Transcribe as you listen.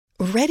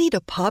Ready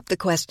to pop the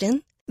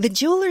question? The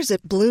jewelers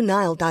at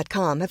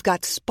BlueNile.com have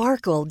got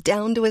sparkle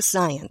down to a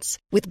science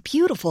with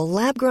beautiful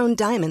lab-grown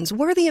diamonds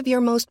worthy of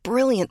your most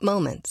brilliant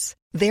moments.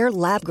 Their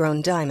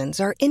lab-grown diamonds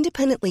are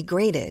independently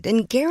graded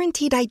and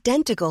guaranteed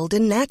identical to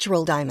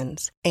natural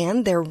diamonds,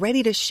 and they're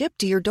ready to ship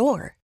to your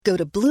door. Go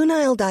to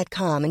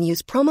BlueNile.com and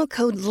use promo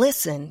code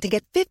LISTEN to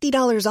get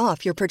 $50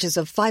 off your purchase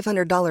of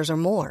 $500 or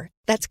more.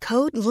 That's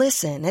code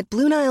LISTEN at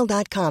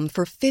BlueNile.com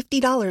for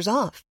 $50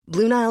 off.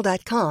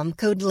 BlueNile.com,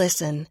 code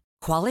LISTEN.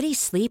 Quality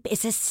sleep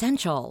is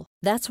essential.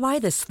 That's why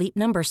the Sleep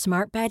Number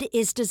Smart Bed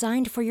is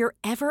designed for your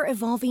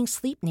ever-evolving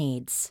sleep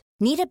needs.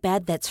 Need a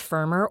bed that's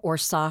firmer or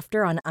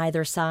softer on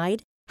either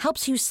side?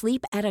 Helps you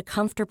sleep at a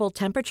comfortable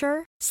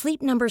temperature?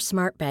 Sleep Number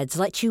Smart Beds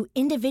let you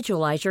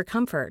individualize your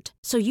comfort,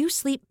 so you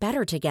sleep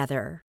better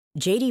together.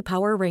 J.D.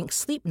 Power ranks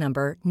Sleep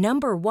Number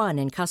number 1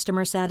 in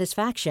customer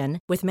satisfaction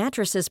with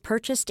mattresses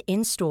purchased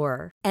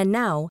in-store. And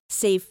now,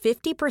 save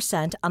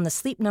 50% on the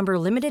Sleep Number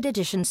Limited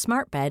Edition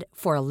Smart Bed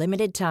for a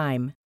limited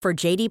time. For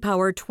J.D.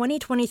 Power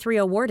 2023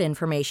 award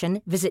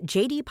information, visit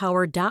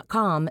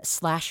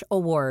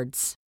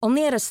jdpower.com/awards.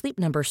 Only at a Sleep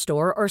Number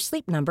store or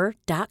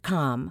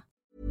sleepnumber.com.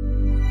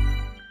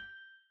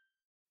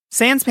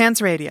 Sans Pants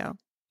Radio,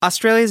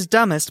 Australia's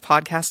dumbest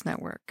podcast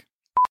network.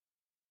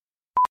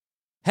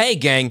 Hey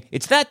gang,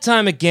 it's that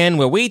time again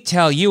where we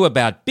tell you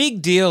about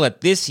Big Deal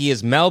at this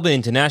year's Melbourne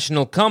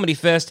International Comedy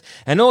Fest,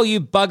 and all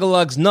you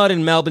buggerlugs not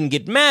in Melbourne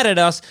get mad at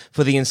us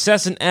for the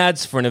incessant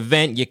ads for an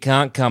event you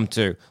can't come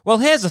to. Well,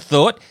 here's a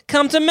thought.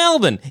 Come to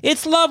Melbourne.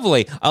 It's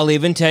lovely. I'll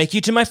even take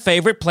you to my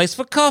favourite place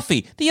for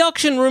coffee, the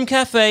Auction Room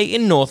Cafe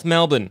in North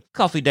Melbourne.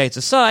 Coffee dates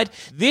aside,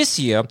 this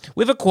year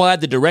we've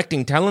acquired the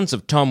directing talents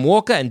of Tom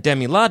Walker and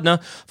Demi Lardner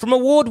from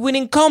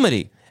award-winning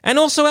comedy, and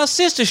also our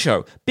sister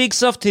show,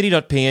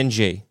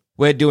 BigSoftTitty.png.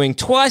 We're doing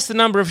twice the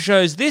number of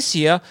shows this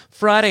year,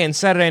 Friday and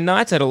Saturday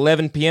nights at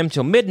 11 p.m.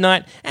 till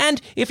midnight,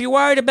 and if you're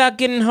worried about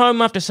getting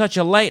home after such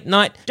a late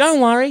night, don't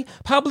worry,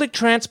 public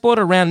transport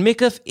around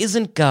Mickoff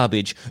isn't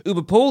garbage.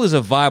 Uberpool is a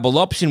viable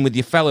option with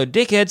your fellow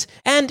dickheads,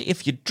 and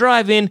if you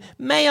drive in,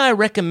 may I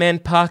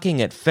recommend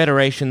parking at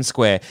Federation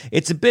Square.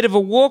 It's a bit of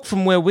a walk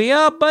from where we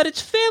are, but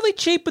it's fairly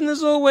cheap and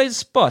there's always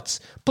spots.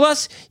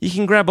 Plus, you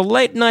can grab a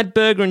late-night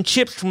burger and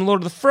chips from Lord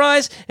of the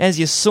Fries as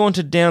you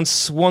saunter down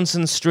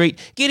Swanson Street,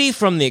 giddy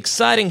from the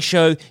exciting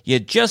show you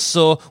just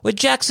saw where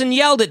Jackson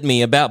yelled at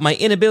me about my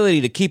inability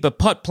to keep a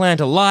pot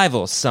plant alive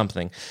or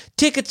something.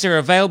 Tickets are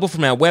available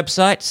from our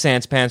website,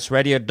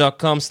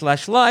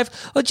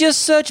 sanspantsradio.com/live, or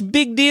just search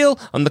Big Deal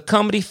on the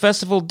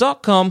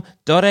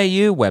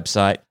comedyfestival.com.au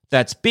website.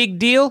 That's Big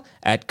Deal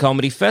at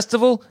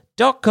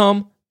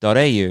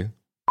comedyfestival.com.au.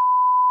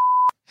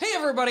 Hey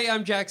everybody,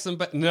 I'm Jackson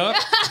no,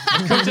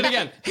 comes in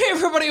again. Hey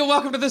everybody and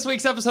welcome to this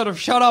week's episode of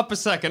Shut Up a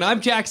Second. I'm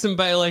Jackson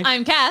Bailey.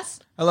 I'm Cass.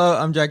 Hello,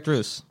 I'm Jack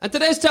Druce. And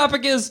today's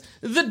topic is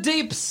the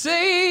deep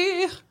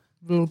sea.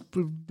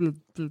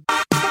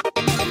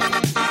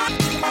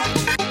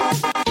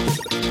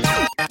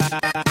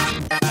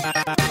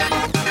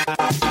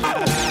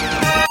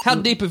 How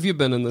deep have you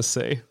been in the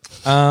sea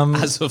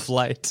as of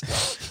late?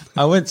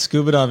 I went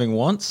scuba diving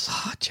once.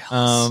 Oh,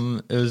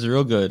 jealous. It was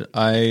real good.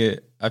 I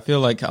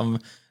feel like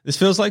this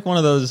feels like one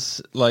of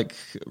those like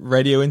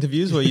radio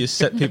interviews where you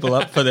set people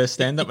up for their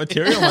stand-up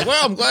material. I'm like,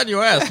 well, I'm glad you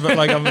asked, but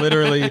like I'm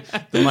literally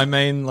my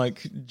main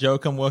like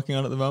joke I'm working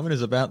on at the moment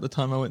is about the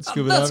time I went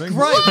scuba diving. That's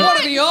great. What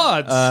are the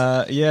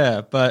odds?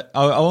 Yeah, but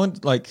I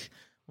won't like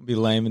be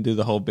lame and do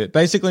the whole bit.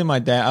 Basically,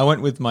 I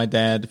went with my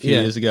dad a few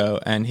years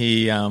ago, and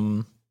he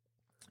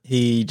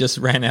just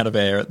ran out of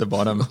air at the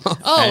bottom.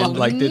 And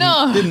like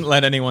didn't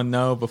let anyone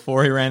know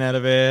before he ran out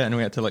of air, and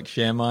we had to like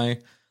share my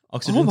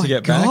oxygen to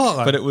get back.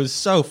 But it was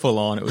so full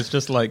on. It was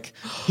just like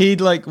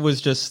was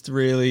just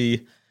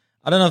really,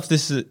 I don't know if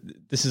this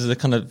is a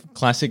kind of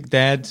classic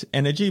dad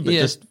energy, but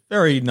just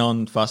very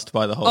non-fussed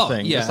by the whole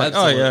thing. Yeah, just like,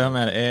 absolutely. oh yeah, I'm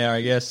out of air,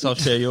 I guess I'll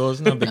share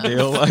yours, no big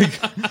deal. Like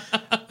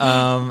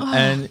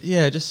and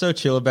yeah, just so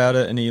chill about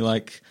it. And he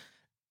like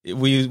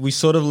we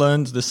sort of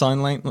learned the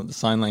not the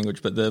sign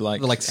language, but the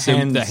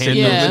hand signals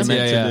it's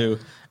meant to do.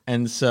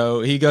 And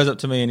so he goes up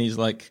to me and he's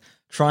like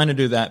trying to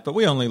do that, but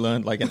we only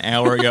learned like an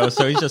hour ago,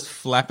 so he's just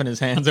flapping his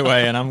hands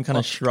away and I'm kind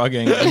of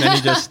shrugging, and then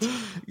he just,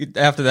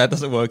 after that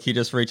doesn't work, he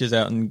just reaches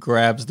out and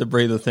grabs the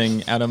breather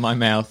thing out of my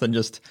mouth and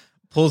just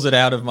pulls it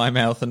out of my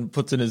mouth and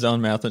puts it in his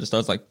own mouth and just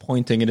starts like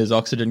pointing at his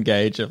oxygen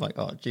gauge of like,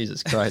 oh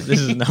Jesus Christ, this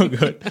is no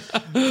good.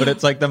 But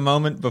it's like the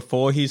moment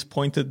before he's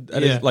pointed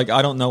at his, like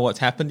I don't know what's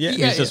happened yet,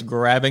 and he's just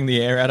grabbing the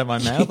air out of my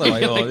mouth. I'm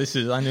like, oh, I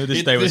knew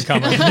this day was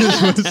coming.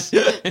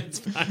 It's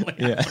finally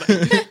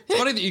happening. It's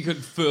funny that you could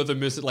further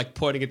miss it, like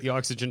pointing at the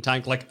oxygen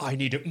tank, like I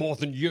need it more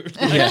than you.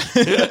 Yeah.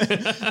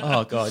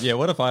 Oh God, yeah.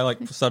 What if I like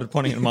started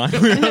pointing at mine?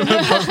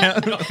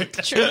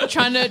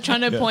 Trying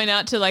to point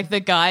out to like the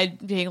guy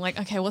being like,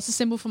 okay, what's the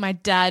symbol for my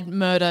dad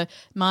murder?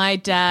 My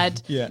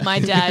dad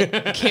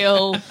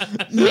kill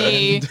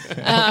me.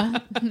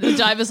 The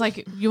diver's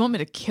like, you want me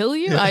to kill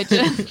you? I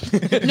just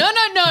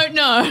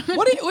no.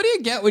 What do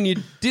you get when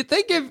did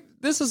they give?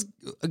 This is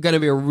going to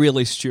be a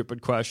really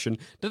stupid question.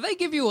 Did they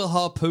give you a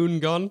harpoon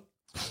gun?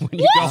 when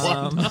you go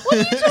under. What are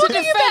you To talking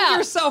defend about?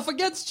 yourself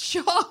against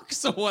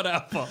sharks or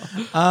whatever.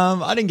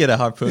 I didn't get a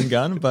harpoon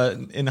gun, but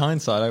in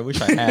hindsight, I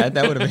wish I had.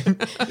 That would have been.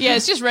 Yeah,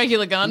 it's just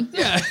regular gun.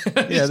 Yeah.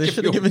 Yeah, they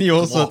should have given you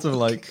all sorts of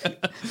like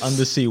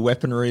undersea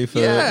weaponry for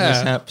Yeah.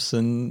 mishaps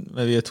and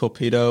maybe a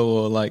torpedo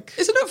or like.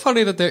 Isn't it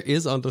funny that there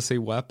is undersea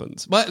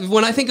weapons? But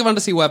when I think of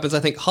undersea weapons, I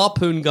think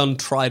harpoon gun,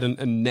 trident,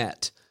 and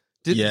net.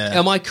 Yeah.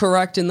 Am I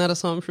correct in that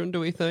assumption, do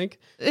we think?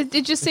 It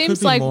just Could seems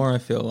be like more, I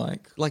feel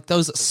like. Like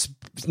those...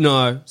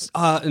 No.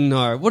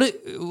 What?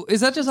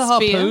 Is that just a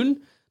Spear?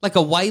 harpoon? Like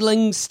a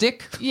whaling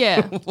stick?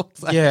 yeah.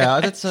 What's that? Yeah,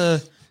 that's a.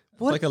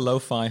 It's like a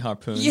lo-fi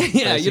harpoon.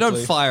 Yeah, you don't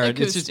basically. fire it.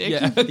 It's just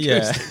Acoustic.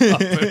 yeah.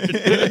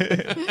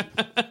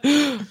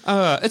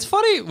 Yeah. It's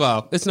funny.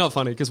 Well, it's not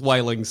funny because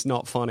whaling's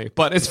not funny.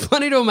 But it's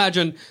funny to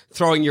imagine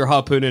throwing your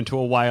harpoon into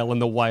a whale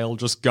and the whale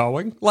just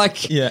going.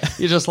 Like, Yeah.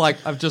 you're just like,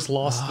 I've just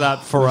lost that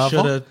Should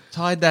forever. have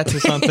tied that to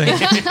something.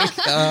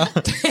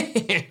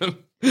 Damn.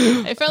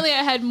 If only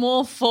I had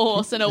more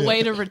force and a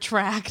way to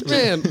retract.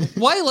 Man,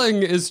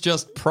 whaling is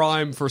just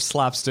prime for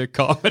slapstick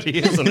comedy,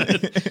 isn't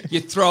it?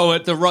 You throw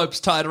it, the rope's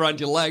tied around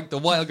your leg, the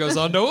whale goes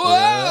under.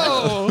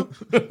 Whoa!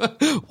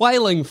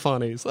 Whaling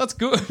funnies. That's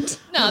good.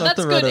 No,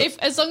 that's to good. write If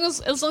as long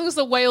as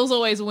the whale's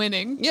always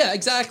winning, Yeah,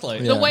 exactly.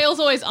 the whale's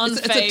always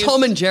unfazed. It's a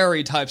Tom and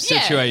Jerry type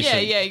Yeah, situation.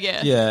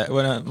 Yeah. Yeah,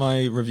 when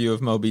my review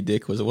of Moby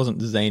Dick it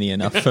wasn't zany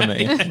enough for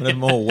me. It had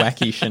more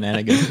wacky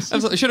shenanigans.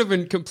 It should have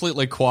been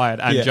completely quiet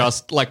and Yeah.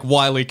 just like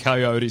Wile E.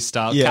 Coyote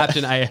style. Yeah.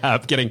 Captain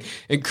Ahab getting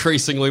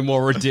increasingly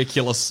more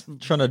ridiculous.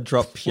 Trying to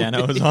drop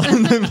pianos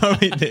on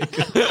Moby Dick.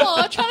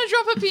 Oh, trying to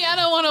drop a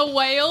piano on a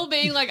whale,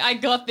 being like, I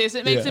got this.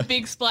 It makes a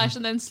big splash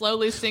and then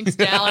slowly sinks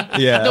down.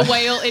 Yeah. The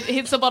whale, it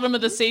hits the bottom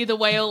of the sea. The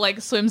whale like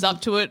swims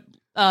up to it,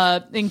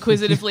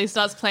 inquisitively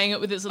starts playing it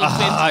with its little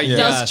fins. yes.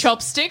 Does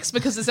chopsticks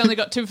because it's only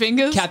got 2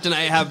 fingers. Captain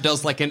Ahab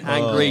does like an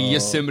angry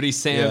Yosemite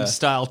Sam yeah.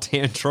 style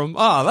tantrum.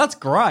 Oh, that's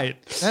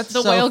great. That's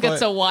The so whale fu-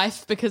 gets a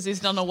wife because he's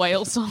done a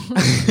whale song.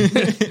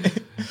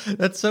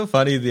 That's so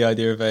funny. The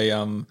idea of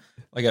a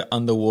like an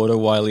underwater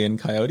Wile E.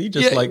 Coyote,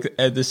 just Yeah. like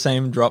the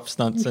same drop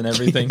stunts and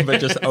everything, but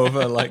just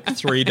over like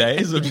 3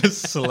 days of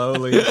just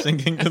slowly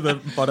sinking to the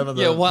bottom of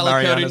the Yeah, Wile E.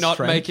 Coyote Marianas not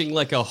Trench. making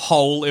like a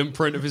whole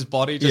imprint of his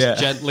body, just Yeah.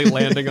 gently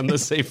landing on the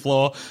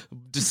seafloor,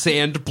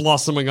 sand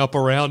blossoming up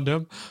around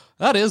him.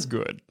 That is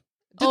good.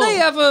 Did Oh.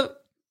 they ever?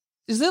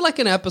 Is there like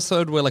an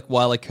episode where like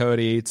Wile E.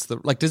 Coyote eats the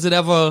like? Does it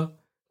ever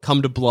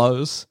come to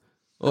blows?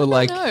 Or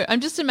like, No,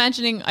 I'm just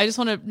imagining. I just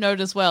want to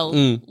note as well.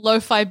 Mm.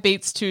 Lo-fi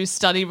beats to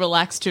study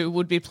relax to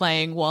would be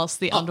playing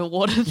whilst the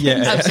underwater. Things. Yeah.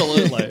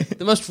 absolutely,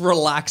 the most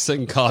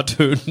relaxing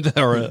cartoon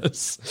there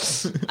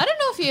is. I don't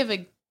know if he ever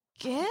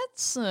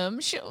gets them.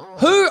 Sure.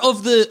 Who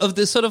of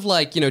the sort of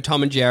like, you know,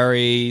 Tom and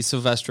Jerry,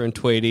 Sylvester and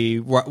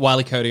Tweety,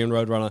 Wile E. Coyote and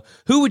Roadrunner?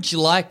 Who would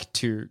you like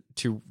to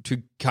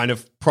kind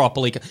of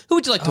properly? Who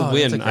would you like to Oh, that's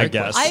a win? great I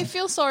guess. I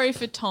feel sorry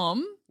for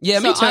Tom. Yeah,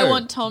 so me too. I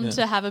want Tom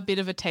to have a bit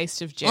of a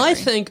taste of Jerry. I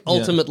think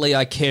ultimately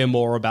I care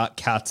more about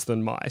cats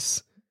than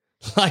mice.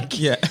 Like,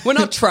 Yeah. we're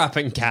not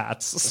trapping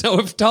cats. So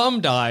if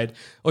Tom died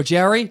or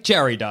Jerry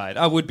died,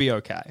 I would be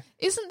okay.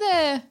 Isn't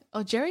there?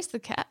 Oh, Jerry's the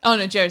cat. Oh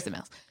no, Jerry's the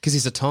mouse. Because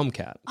he's a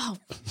tomcat.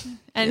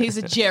 And he's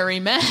a Jerry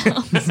mouse.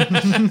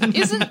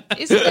 Isn't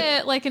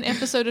there like an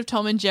episode of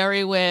Tom and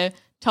Jerry where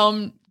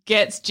Tom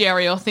gets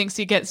Jerry or thinks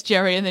he gets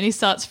Jerry and then he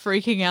starts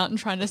freaking out and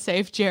trying to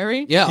save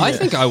Jerry? Yeah, I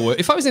think I would.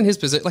 If I was in his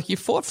position, like, you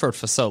fought for it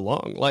for so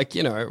long. Like,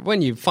 you know,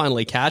 when you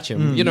finally catch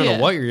him, you don't Yeah.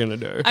 know what you're going to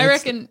do. I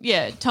reckon,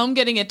 Tom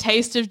getting a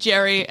taste of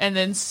Jerry and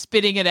then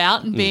spitting it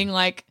out and being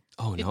like,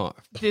 Oh, no.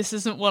 this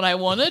isn't what I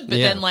wanted, but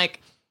Yeah. then like,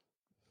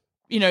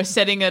 you know,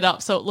 setting it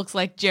up so it looks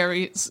like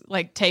Jerry's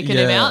like taking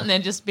him Yeah. out and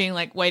then just being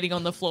like waiting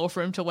on the floor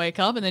for him to wake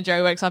up, and then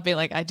Jerry wakes up being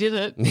like, I did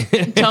it.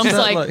 And Tom's that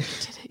like, like- you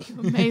did it, you're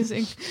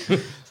amazing.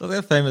 So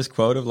that famous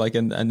quote of like,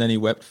 and then he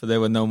wept for there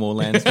were no more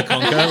lands to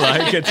conquer.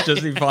 Like it's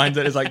just he finds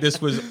it. It's like this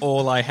was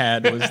all I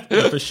had was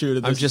the pursuit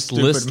of this I'm just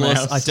stupid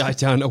listless. mouse. I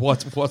don't know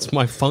what's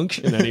my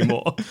function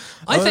anymore.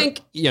 I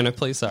think, you know,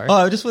 please, sorry. Oh,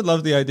 I just would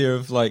love the idea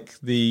of like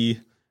the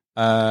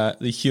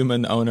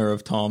human owner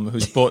of Tom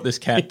who's bought this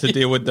cat to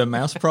deal with the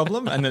mouse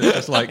problem, and then it's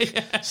just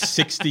like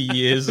 60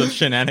 years of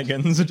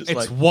shenanigans. Just It's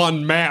like,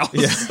 one mouse.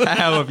 yeah,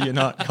 how have you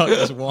not got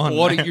this one?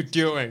 What mouse? are you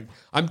doing?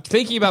 I'm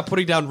thinking about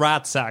putting down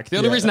Ratsack. The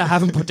only Yeah. reason I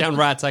haven't put down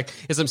Ratsack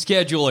is I'm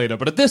scared you'll eat it.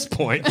 But at this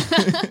point,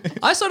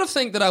 I sort of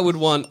think that I would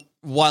want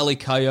Wile E.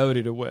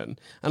 Coyote to win.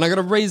 And I got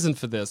a reason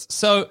for this.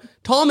 So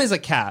Tom is a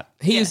cat.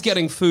 He is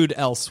getting food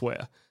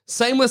elsewhere.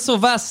 Same with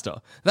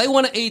Sylvester. They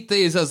want to eat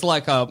these as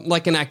like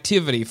an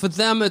activity. For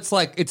them, it's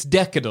like it's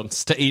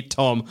decadence to eat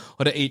Tom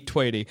or to eat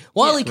Tweety.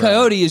 Wile E.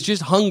 Coyote is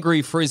just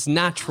hungry for his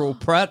natural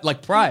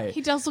prey.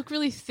 He does look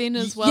really thin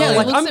as well. Yeah, He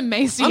like looks I'm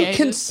emaciated.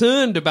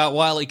 concerned about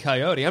Wile E.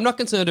 Coyote. I'm not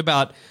concerned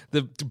about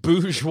the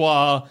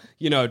bourgeois,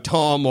 you know,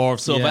 Tom or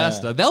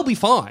Sylvester. Yeah. They'll be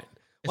fine.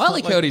 Wile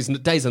E. not like- Coyote's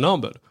days are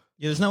numbered.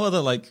 Yeah, there's no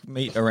other like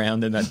meat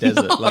around in that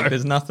desert. Like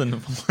there's nothing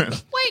for him.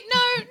 Wait,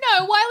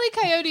 no. Wile E.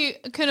 Coyote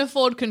can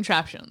afford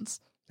contraptions.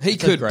 He a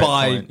could great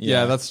buy. point, Yeah,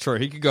 yeah. that's true.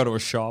 He could go to a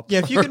shop. Yeah,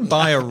 if you can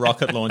buy a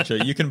rocket launcher,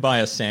 you can buy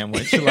a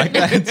sandwich. Like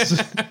that's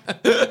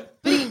But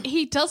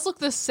he does look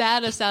the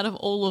saddest out of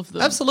all of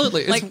them.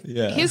 Absolutely. Like,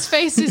 Yeah. his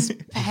face is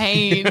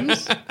pained.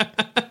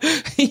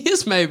 He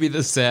is maybe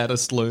the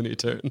saddest Looney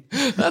Tune.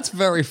 That's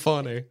very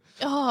funny.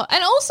 Oh,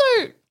 and also,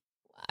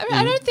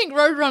 I don't think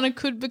Roadrunner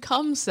could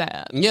become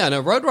sad. Yeah,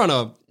 no,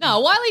 Roadrunner. No,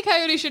 Wile E.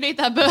 Coyote should eat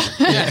that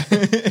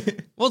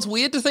bird. Well, it's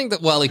weird to think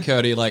that Wile E.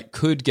 Coyote like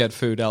could get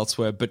food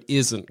elsewhere, but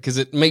isn't, because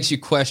it makes you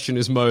question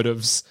his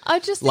motives. I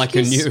just think like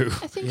anew.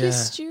 I think he's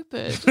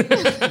stupid.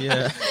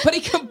 Yeah. But he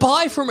can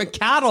buy from a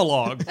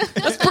catalog.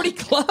 That's pretty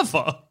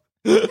clever.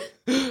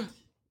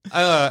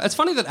 It's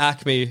funny that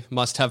Acme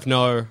must have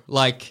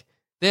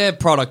their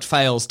product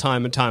fails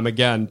time and time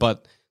again,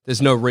 but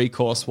there's no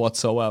recourse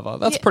whatsoever.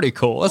 That's pretty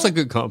cool. That's a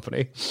good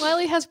company.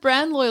 Wiley has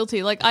brand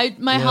loyalty. Like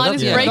my heart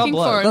is God breaking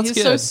bless. for him. That's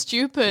He's so good.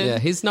 stupid. Yeah,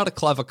 he's not a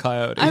clever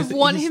coyote. I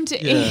want him to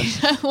eat.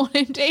 I want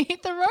him to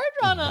eat the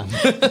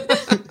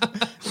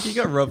Roadrunner. You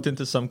got roped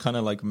into some kind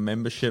of like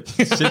membership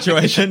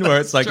situation where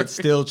it's like it's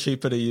still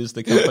cheaper to use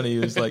the company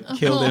who's like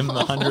killed him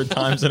 100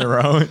 times in a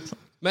row.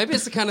 Maybe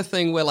it's the kind of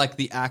thing where like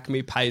the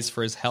Acme pays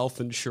for his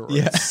health insurance.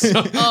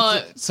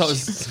 Yeah. So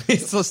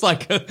it's just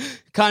like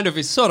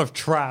he's sort of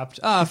trapped.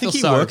 I think feel he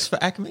sorry. works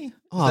for Acme? Is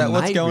Oh, that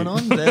what's maybe. going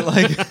on? They're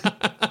like,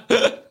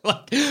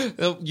 like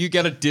you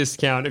get a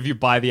discount if you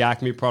buy the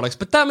Acme products,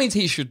 but that means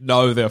he should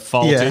know they're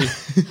faulty. Yeah.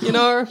 You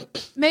know?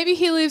 Maybe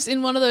he lives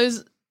in one of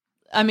those.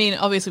 I mean,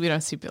 obviously we don't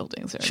see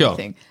buildings or Sure.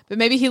 anything, but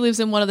maybe he lives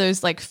in one of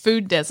those like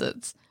food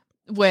deserts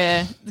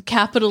where the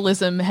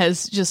capitalism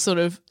has just sort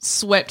of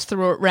swept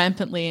through it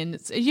rampantly. And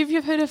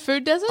you've heard of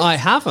food deserts? I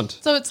haven't.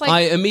 So it's like-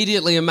 I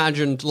immediately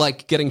imagined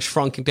like getting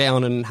shrunken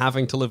down and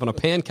having to live on a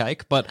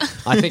pancake, but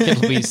I think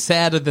it'll be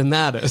sadder than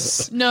that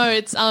is. No,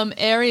 it's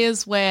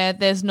areas where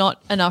there's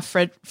not enough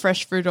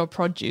fresh fruit or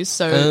produce,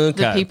 so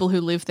the Okay. people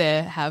who live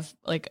there have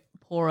like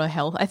poorer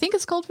health. I think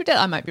it's called food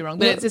desert. I might be wrong,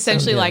 but it's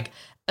essentially like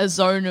a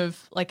zone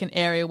of like an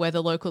area where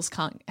the locals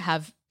can't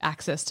have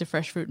access to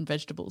fresh fruit and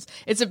vegetables.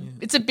 It's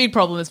a big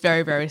problem. It's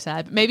very, very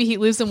sad. But maybe he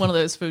lives in one of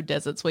those food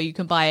deserts where you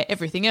can buy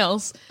everything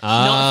else,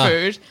 not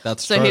food.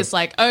 that's so true. he's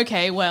like,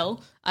 okay,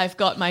 well, I've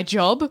got my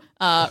job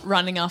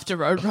running after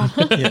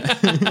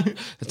Roadrunner.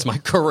 It's my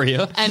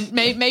career. And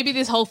maybe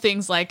this whole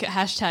thing's like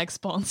hashtag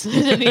sponsored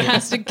and he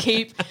has to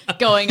keep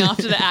going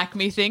after the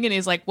Acme thing. And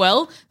he's like,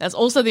 well, that's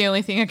also the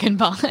only thing I can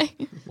buy.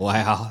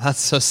 Wow, that's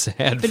so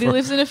sad. But he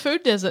lives in a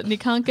food desert and he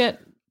can't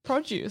get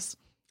produce.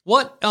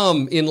 What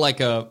in like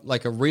a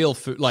real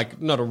food,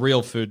 like not a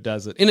real food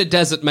desert, in a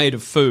desert made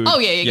of food. Oh,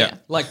 yeah.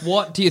 Like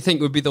what do you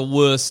think would be the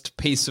worst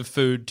piece of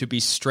food to be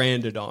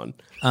stranded on?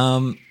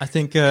 I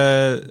think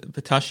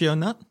pistachio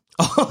nut.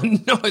 Oh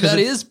no, that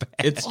is bad.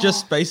 It's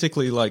just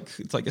basically like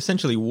it's like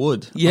essentially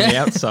wood on Yeah. the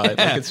outside.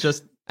 Yeah. Like it's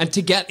just And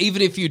to get,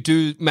 even if you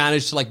do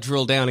manage to like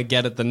drill down and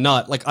get at the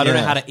nut, like I don't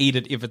know Yeah. how to eat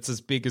it if it's as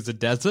big as a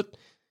desert.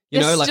 You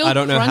It's know, like still I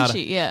don't know how to.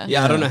 crunchy,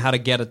 yeah. I don't know how to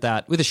get at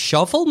that with a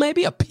shovel,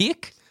 maybe a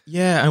pick.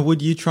 yeah. And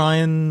would you try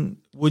and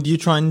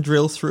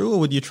drill through, or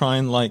would you try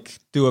and like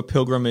do a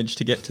pilgrimage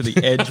to get to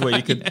the edge where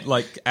you could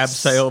like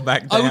abseil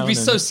back down? I would be and-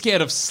 so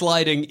scared of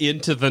sliding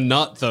into the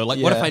nut, though.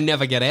 Like, what if Yeah. I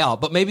never get out?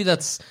 But maybe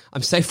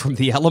I'm safe from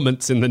the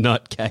elements in the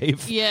nut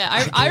cave. Yeah,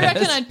 I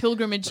reckon I'd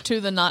pilgrimage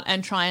to the nut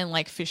and try and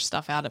like fish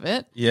stuff out of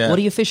it. Yeah. What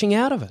are you fishing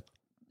out of it?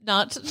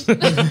 Nut.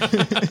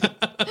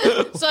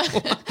 So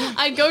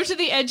I'd go to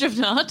the edge of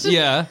nut.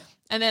 Yeah.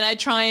 And then I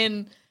try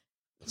and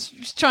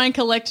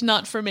collect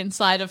nut from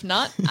inside of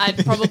nut.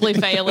 I'd probably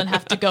fail and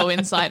have to go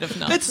inside of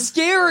nut. It's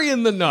scary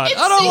in the nut. It's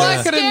I don't super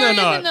like it in scary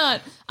the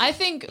nut. I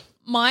think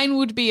mine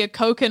would be a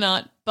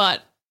coconut,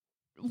 but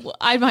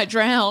I might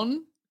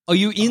drown. Are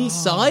you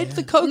inside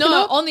the coconut?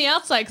 No, on the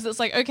outside, because it's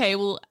like, okay,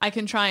 well, I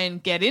can try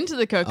and get into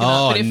the coconut,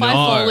 Oh, but if I no.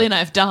 fall in,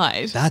 I've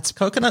died. That's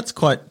coconut's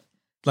quite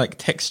like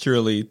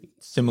texturally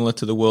similar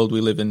to the world we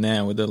live in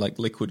now, with the like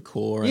liquid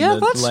core and Yeah,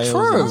 the that's layers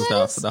true. and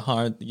stuff. The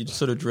hard, you just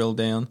sort of drill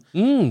down.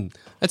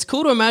 It's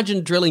cool to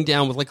imagine drilling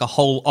down with like a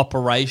whole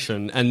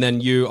operation, and then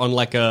you on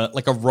like a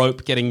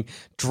rope getting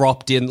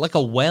dropped in like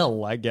a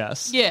well, I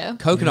guess. Yeah.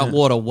 Coconut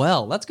water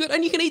well. That's good,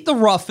 and you can eat the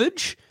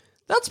roughage.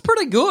 That's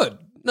pretty good.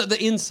 No,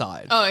 the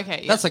inside. Oh,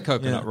 okay, yeah. That's a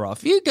coconut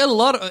rough. You get a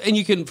lot of, and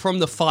you can from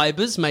the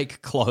fibers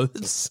make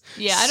clothes.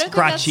 Yeah, I don't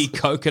scratchy think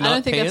that's, coconut. I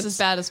don't think pants. that's as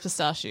bad as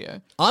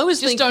pistachio. I was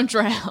Just don't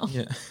drown.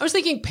 I was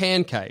thinking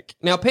pancake.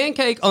 Now,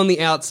 pancake on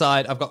the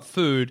outside, I've got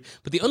food,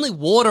 but the only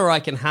water I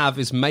can have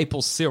is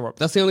maple syrup.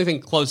 That's the only thing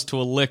close to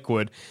a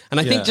liquid. And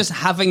I think just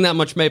having that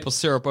much maple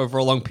syrup over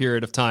a long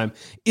period of time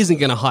isn't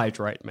going to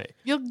hydrate me.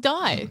 You'll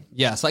die.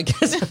 Yes, I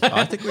guess.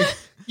 I think we,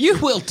 You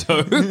will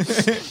too.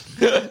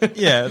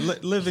 yeah,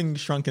 living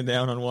shrunken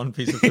down on one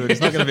piece of food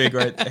is not going to be a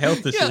great health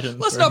Yeah, decision.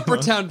 let's for not anyone.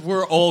 pretend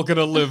we're all going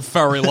to live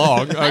very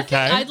long, I think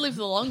okay? I'd live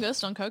the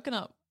longest on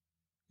coconut.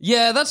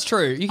 Yeah, that's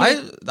true. You I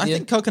can,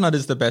 think coconut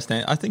is the best.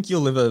 I think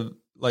you'll live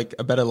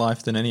a better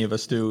life than any of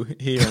us do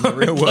here in the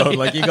real world.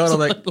 Like you got to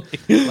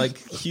like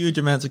huge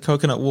amounts of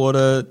coconut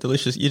water,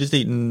 delicious. You're just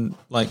eating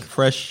like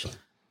fresh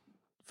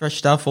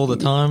stuff all the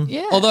time.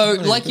 Yeah. Although,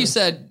 like you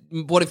said,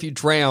 you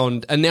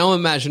drowned? And now I'm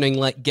imagining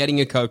like getting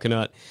a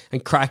coconut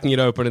and cracking it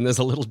open, and there's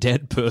a little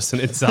dead person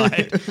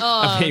inside.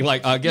 I'm being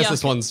like, I guess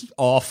this one's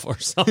off or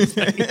something.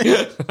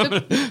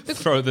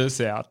 Throw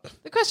this out.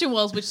 The question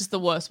was, which is the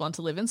worst one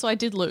to live in? So I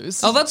did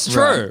lose. Oh, that's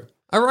true.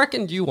 I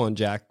reckoned you won,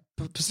 Jack.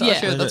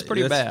 Pistachio, Yeah. that's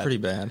pretty bad. That's pretty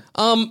bad.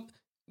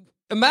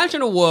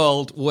 Imagine a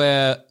world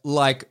where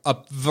like a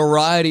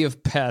variety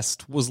of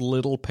pest was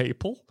little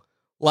people.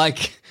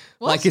 Like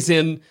as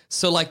in,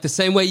 so like the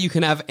same way you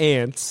can have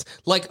ants,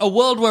 like a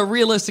world where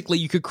realistically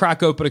you could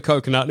crack open a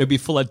coconut and it'd be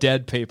full of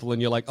dead people and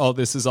you're like, oh,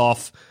 this is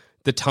off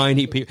the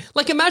tiny people.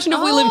 Like imagine if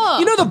we live,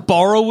 you know, the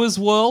Borrowers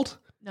world?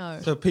 No.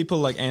 So people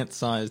like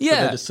ant-sized, but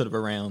Yeah. they're just sort of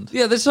around.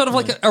 Yeah, they're sort of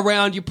like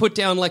around, you put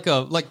down like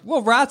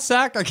rat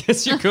sack, I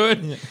guess you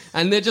could.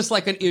 And they're just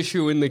like an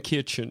issue in the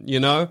kitchen, you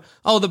know?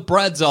 Oh, the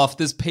bread's off,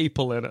 there's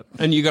people in it.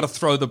 And you got to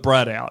throw the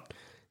bread out.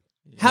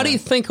 How do you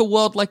think a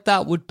world like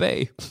that would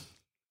be?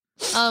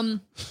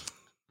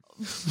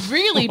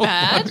 Really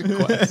bad.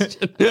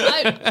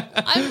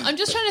 I'm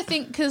just trying to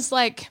think because,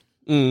 like,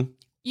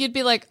 you'd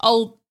be like,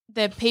 oh,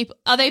 they're people.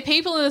 Are they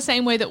people in the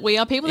same way that we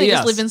are people? They Yes.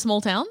 just live in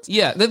small towns?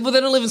 Yeah, they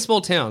don't live in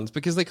small towns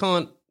because they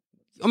can't.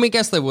 I mean, I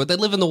guess they would. They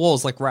live in the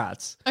walls like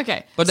rats.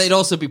 Okay. But they'd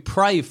also be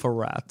prey for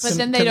rats. But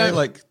then Can they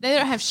don't they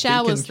have speak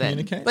showers and then.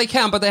 communicate? They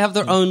can, but they have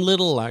their own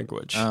little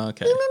language.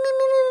 Okay.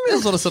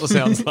 That's what it sort of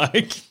sounds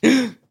like.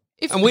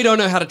 And we don't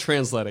know how to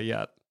translate it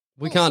yet.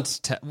 We can't.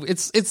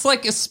 It's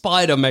like a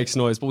spider makes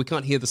noise, but we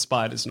can't hear the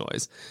spider's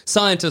noise.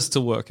 Scientists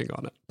are working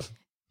on it.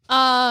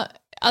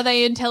 Are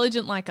they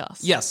intelligent like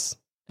us? Yes.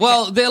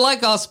 Well, they're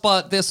like us,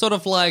 but they're sort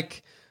of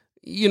like,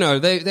 you know,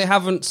 they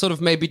haven't sort of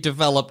maybe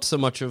developed so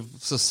much of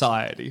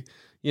society.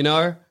 You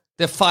know,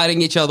 they're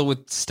fighting each other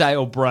with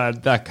stale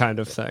bread, that kind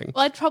of thing.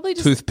 Well, I'd probably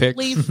just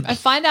Toothpicks. I'd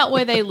find out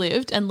where they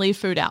lived and leave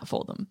food out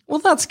for them. Well,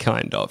 that's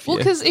kind of. Well,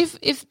 yeah. because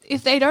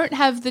if they don't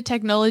have the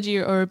technology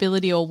or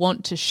ability or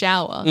want to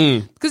shower,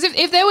 Mm. because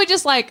if they were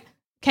just like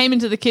came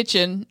into the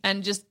kitchen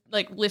and just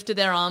like lifted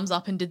their arms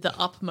up and did the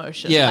up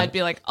motion, Yeah. I'd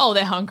be like, oh,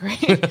 they're hungry.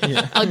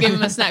 I'll give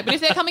them a snack. But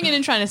if they're coming in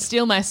and trying to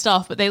steal my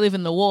stuff, but they live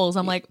in the walls,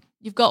 I'm like,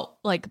 you've got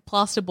like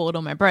plasterboard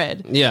on my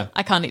bread. Yeah.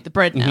 I can't eat the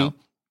bread now.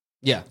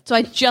 Yeah. So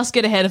I just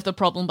get ahead of the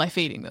problem by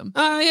feeding them.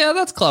 Yeah,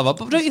 that's clever.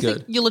 But don't you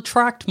think you'll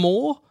attract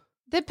more?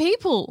 They're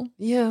people.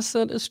 Yes,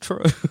 that is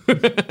true.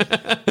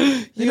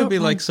 It would be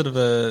like sort of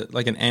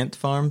an ant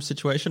farm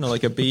situation or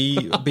like a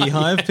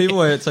beehive people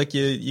where it's like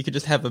you could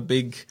just have a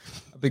big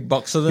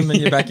box of them in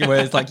your backyard where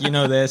it's like, you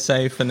know, they're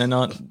safe and they're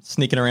not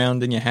sneaking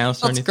around in your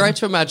house or It's anything. great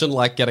to imagine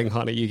like getting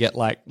honey. You get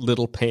like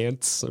little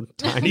pants and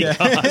tiny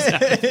cars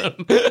out of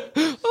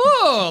them.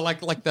 Oh,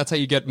 like that's how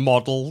you get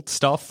model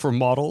stuff from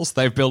models.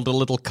 They build a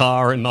little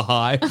car in the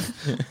hive.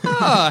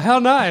 How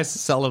nice.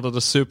 Sell it at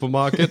a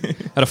supermarket,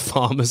 at a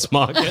farmer's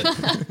market.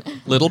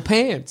 Little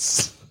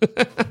pants.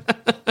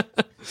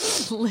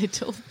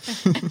 Little.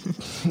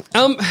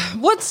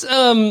 What's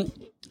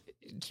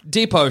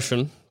deep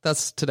ocean?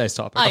 That's today's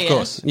topic. Oh, of yeah.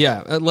 course.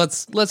 Yeah,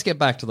 let's get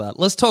back to that.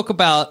 Let's talk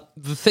about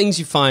the things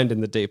you find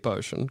in the deep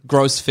ocean.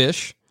 Gross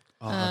fish.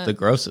 The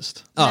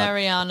grossest.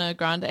 Mariana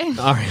Grande.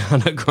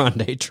 Ariana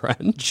Grande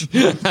Trench.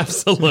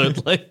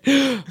 Absolutely.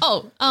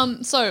 So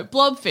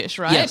blobfish,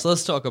 right? Yes,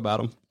 let's talk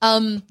about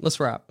them. Let's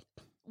wrap.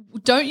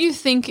 Don't you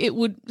think it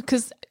would,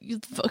 because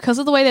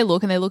of the way they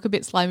look, and they look a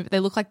bit slimy, but they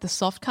look like the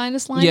soft kind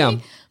of slimy? Yeah.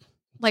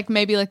 Like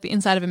maybe like the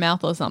inside of a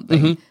mouth or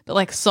something, but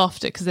like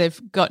softer because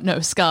they've got no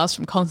scars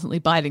from constantly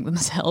biting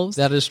themselves.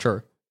 That is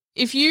true.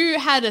 If you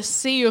had a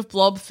sea of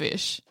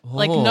blobfish,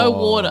 like no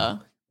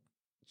water,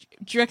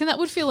 do you reckon that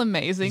would feel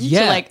amazing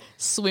Yeah. to like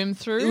swim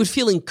through? It would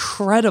feel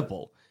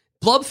incredible.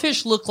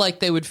 Blobfish look like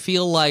they would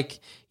feel like,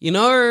 you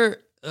know,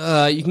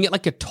 you can get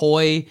like a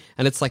toy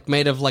and it's like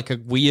made of like a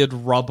weird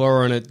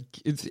rubber and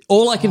it's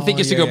all I can think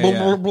is to go.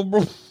 yeah.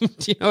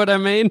 Do you know what I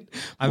mean?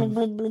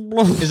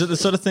 Is it the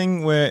sort of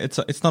thing where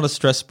it's not a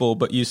stress ball,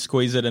 but you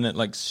squeeze it and it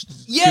like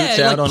shoots Yeah, out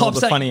like on all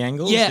pops the out. funny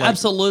angles? Yeah, Like-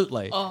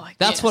 absolutely. Oh,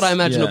 that's yes. what I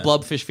imagine a Yeah.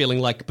 blobfish feeling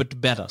like, but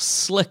better,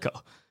 slicker,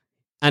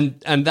 and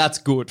that's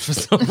good for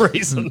some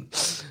reason.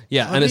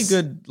 Yeah, It'd and be it's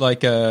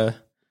good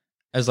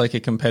as like a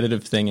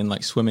competitive thing in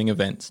like swimming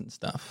events and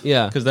stuff.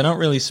 Yeah. Because they don't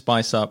really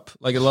spice up.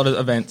 Like a lot of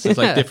events, there's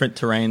Yeah. like different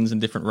terrains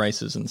and different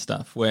races and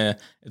stuff where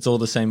it's all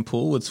the same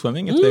pool with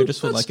swimming. If they're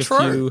just with that's like a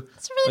true. few,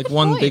 That's a really like good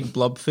one point. big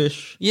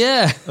blobfish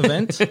yeah.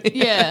 event.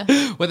 Yeah.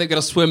 Where they're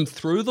going to swim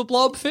through the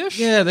blobfish.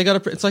 Yeah, they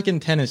got to. It's like in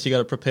tennis, you got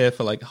to prepare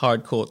for like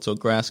hard courts or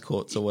grass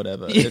courts or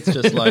whatever. It's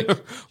just like,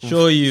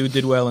 sure, you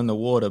did well in the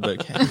water,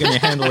 but can you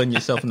handling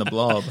yourself in the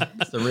blob?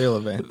 It's the real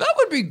event. That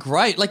would be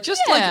great. Like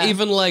just Yeah. like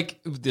even like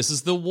this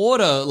is the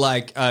water,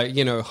 like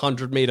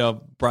 100-meter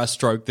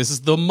breaststroke. This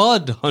is the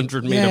mud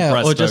 100-meter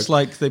breaststroke. or just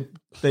like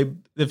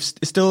they've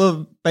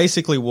still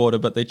basically water,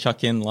 but they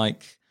chuck in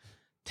like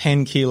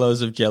 10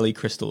 kilos of jelly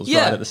crystals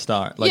Yeah. right at the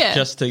start, like Yeah.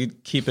 just to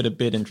keep it a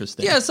bit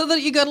interesting. yeah, so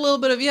that you got a little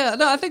bit of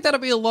No, I think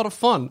that'd be a lot of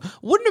fun.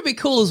 Wouldn't it be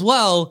cool as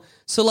well?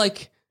 So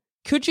like,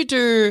 could you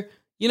do?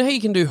 You know how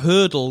you can do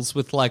hurdles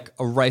with like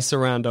a race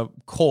around a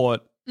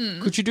court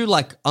Could you do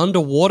like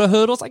underwater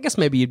hurdles? I guess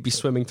maybe you'd be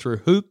swimming through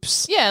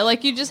hoops. Yeah,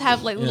 like you just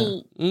have like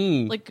little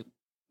like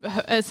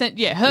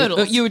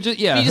hurdles. You would just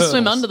you just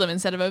swim hurdles. under them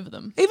instead of over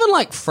them. Even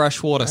like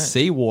freshwater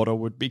seawater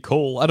would be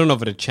cool. I don't know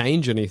if it'd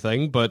change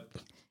anything, but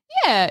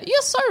Yeah,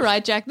 you're so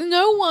right, Jack.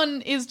 No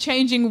one is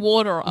changing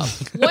water up.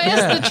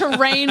 Where's the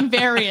terrain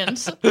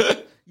variant?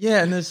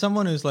 Yeah, and there's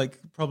someone who's like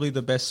probably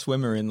the best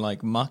swimmer in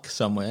like muck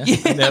somewhere. Yeah,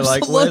 and they're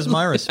like, absolutely. where's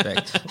my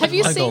respect? Have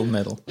you my seen- gold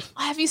medal?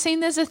 Have you seen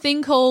there's a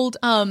thing called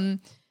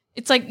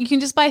it's like you can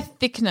just buy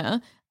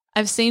thickener.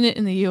 I've seen it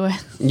in the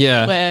US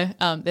yeah. where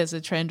there's a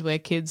trend where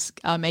kids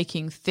are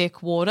making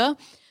thick water.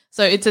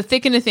 So it's a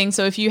thickener thing.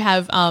 So if you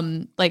have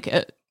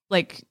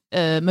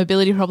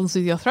mobility problems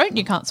with your throat and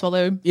you can't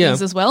swallow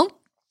things as well,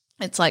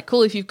 it's like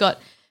cool if you've got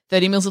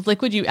 30 mils of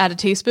liquid, you add a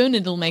teaspoon,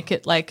 it'll make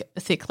it like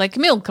thick like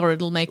milk, or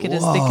it'll make it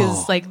as thick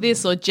as like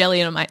this, or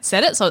jelly, and it might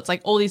set it. So it's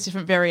like all these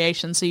different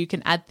variations, so you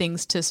can add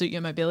things to suit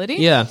your mobility.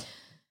 Yeah.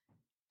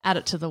 Add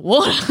it to the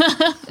water.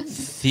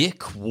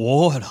 Thick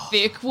water.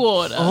 Thick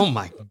water. Oh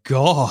my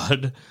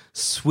God.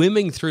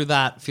 Swimming through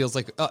that feels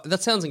like,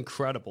 that sounds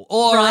incredible.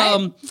 Or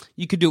Right?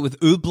 You could do it with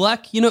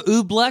oobleck. You know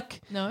oobleck?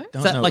 No?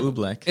 Don't That, know like,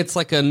 oobleck. It's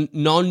like a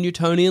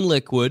non-Newtonian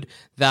liquid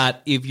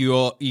that if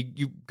you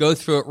go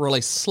through it really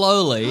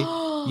slowly,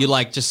 you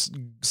like just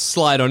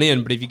slide on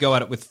in. But if you go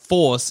at it with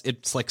force,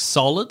 it's like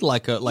solid,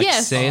 like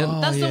Yes.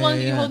 sand. That's the yeah, one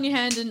that you yeah. hold in your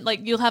hand, and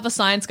like you'll have a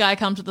science guy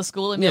come to the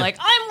school and be Yeah. like,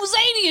 I'm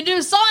zany and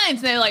do science.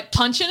 And they like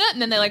punch in it, and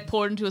then they like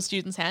pour it into a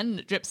student's hand and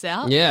it drips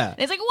out. Yeah. And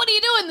he's like, what are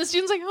you doing? The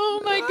student's like,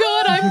 oh my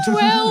God, I'm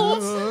 12.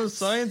 Oh,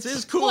 science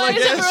is cool, Why I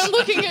is guess. everyone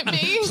looking at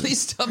me?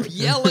 Please stop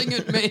yelling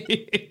at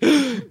me.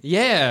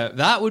 Yeah,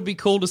 that would be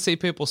cool to see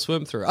people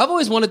swim through. I've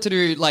always wanted to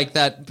do like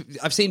that.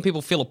 I've seen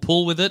people fill a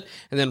pool with it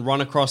and then run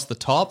across the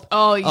top.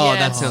 Oh, Oh, yes.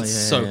 that sounds Oh, yeah,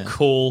 so yeah.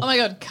 cool. Oh my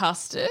God,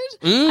 custard?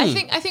 I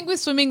think with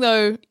swimming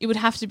though, it would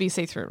have to be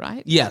see-through,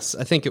 right? Yes,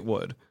 I think it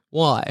would.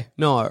 Why?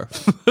 No.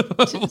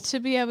 To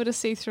be able to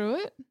see through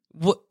it?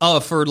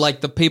 For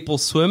like the people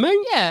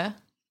swimming? Yeah.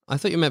 I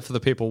thought you meant for the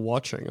people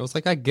watching. I was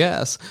like, I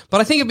guess.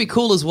 But I think it'd be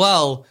cool as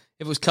well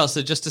if it was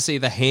custard just to see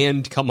the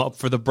hand come up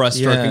for the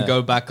breaststroke Yeah. and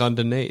go back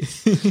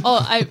underneath.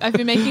 Oh, I've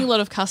been making a lot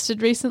of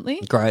custard recently.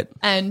 Great.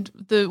 And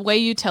the way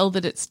you tell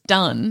that it's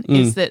done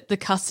is that the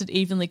custard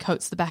evenly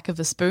coats the back of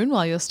the spoon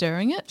while you're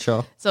stirring it.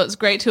 Sure. So it's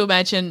great to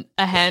imagine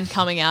a hand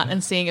coming out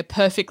and seeing a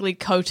perfectly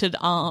coated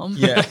arm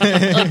Yeah.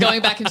 like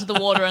going back into the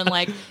water, and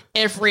like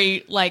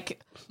every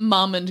like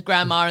mum and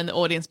grandma in the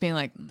audience being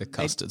like, The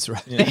custard's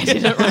right. they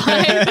did it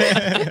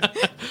right.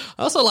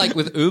 I also like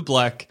with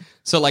oobleck,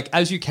 so like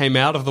as you came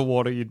out of the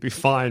water, you'd be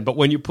fine. But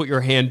when you put your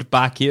hand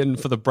back in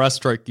for the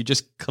breaststroke, you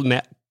just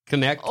connect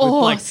Oh,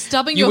 with like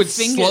stubbing you your would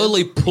fingers.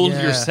 slowly pull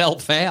Yeah.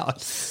 yourself out.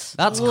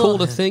 That's cool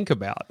to think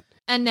about.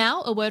 And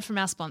now a word from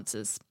our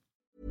sponsors.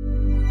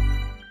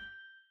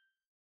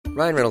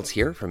 Ryan Reynolds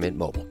here from Mint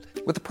Mobile.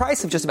 With the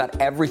price of just about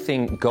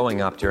everything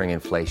going up during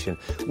inflation,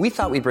 we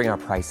thought we'd bring our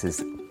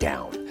prices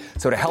down.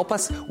 So to help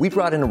us, we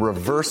brought in a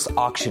reverse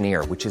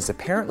auctioneer, which is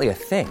apparently a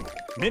thing.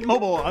 Mint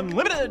Mobile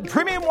Unlimited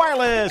Premium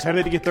Wireless. How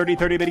to get 30,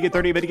 30, bit to get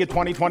 30, bit to get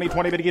 20, 20,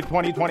 20, bit to get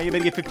 20, 20, bit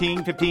to get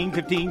 15, 15,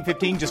 15,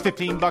 15, just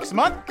 $15 a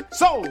month?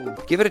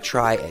 Sold! Give it a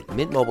try at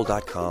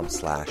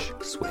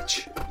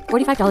mintmobile.com/switch.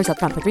 $45 up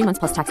front for 3 months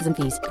plus taxes and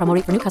fees. Promo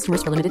rate for new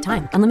customers for limited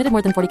time. Unlimited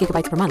more than 40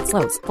 gigabytes per month.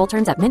 Slows full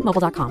terms at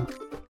mintmobile.com.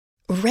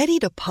 Ready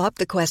to pop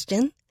the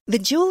question? The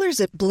jewelers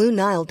at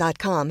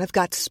BlueNile.com have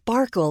got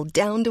sparkle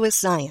down to a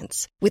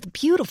science with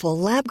beautiful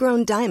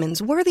lab-grown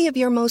diamonds worthy of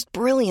your most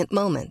brilliant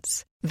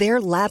moments.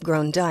 Their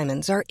lab-grown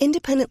diamonds are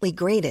independently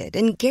graded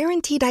and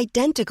guaranteed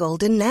identical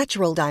to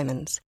natural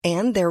diamonds,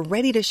 and they're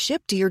ready to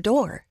ship to your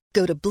door.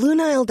 Go to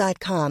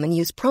BlueNile.com and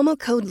use promo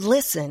code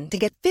LISTEN to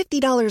get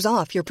 $50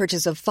 off your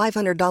purchase of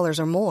 $500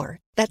 or more.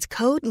 That's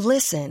code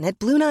LISTEN at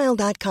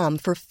BlueNile.com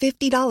for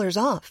 $50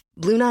 off.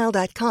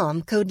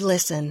 BlueNile.com, code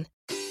LISTEN.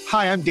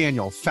 Hi, I'm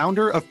Daniel,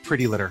 founder of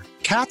Pretty Litter.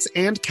 Cats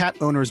and cat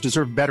owners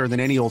deserve better than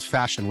any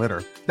old-fashioned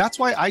litter. That's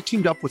why I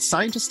teamed up with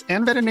scientists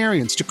and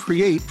veterinarians to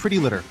create Pretty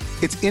Litter.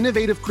 Its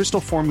innovative crystal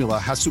formula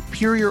has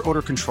superior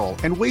odor control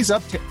and weighs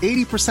up to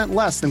 80%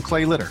 less than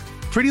clay litter.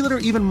 Pretty Litter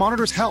even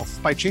monitors health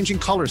by changing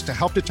colors to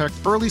help detect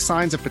early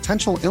signs of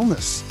potential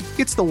illness.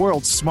 It's the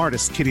world's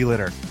smartest kitty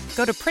litter.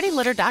 Go to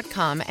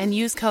prettylitter.com and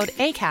use code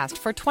ACAST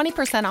for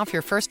 20% off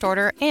your first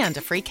order and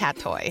a free cat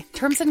toy.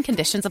 Terms and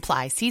conditions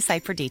apply. See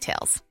site for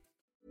details.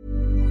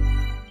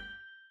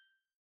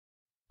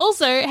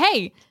 Also,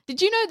 hey,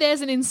 did you know there's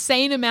an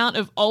insane amount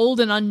of old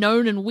and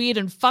unknown and weird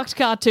and fucked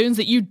cartoons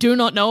that you do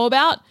not know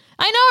about?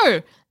 I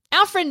know!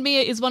 Our friend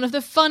Mia is one of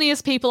the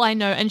funniest people I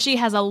know, and she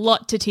has a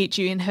lot to teach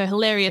you in her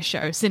hilarious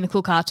show,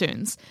 Cynical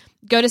Cartoons.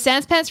 Go to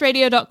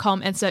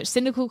sanspantsradio.com and search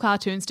Cynical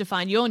Cartoons to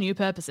find your new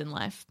purpose in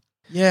life.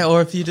 Yeah,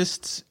 or if you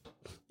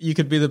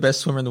could be the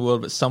best swimmer in the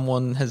world, but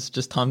someone has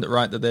just timed it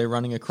right that they're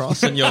running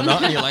across and you're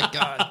not, and you're like,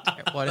 God,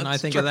 why didn't I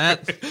think of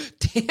that?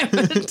 Damn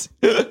it.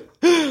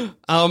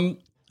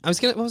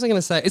 What was I going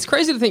to say? It's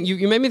crazy to think,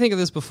 you made me think of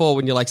this before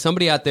when you're like,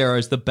 somebody out there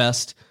is the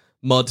best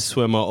mud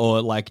swimmer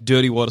or like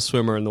dirty water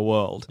swimmer in the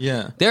world.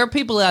 Yeah. There are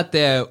people out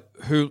there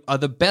who are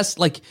the best.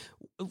 Like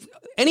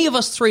any of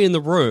us three in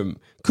the room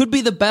could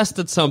be the best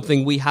at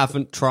something we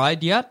haven't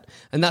tried yet,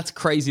 and that's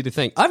crazy to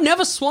think. I've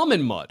never swum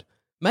in mud.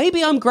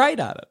 Maybe I'm great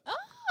at it.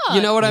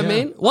 You know what I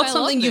mean? What's I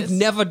something love you've this.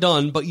 never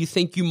done but you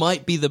think you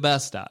might be the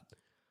best at?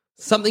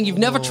 Something you've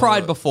never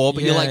tried before,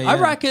 but you're like, I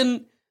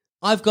reckon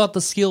I've got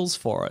the skills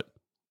for it.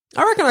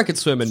 I reckon I could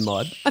swim in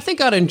mud. I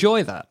think I'd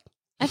enjoy that.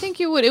 I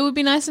think you would. It would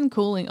be nice and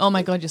cooling. Oh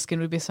my God, your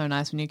skin would be so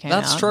nice when you came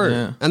out. That's true.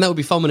 Yeah. And that would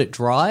be fun when it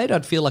dried.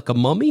 I'd feel like a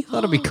mummy.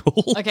 That'd be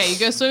cool. Okay, you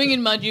go swimming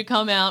in mud, you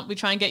come out, we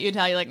try and get you a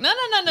towel. You're like, no.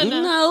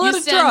 No, let You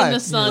it stand dry. in the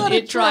sun, Let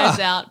it it dries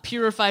dry. out,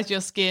 purifies your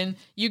skin.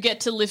 You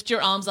get to lift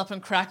your arms up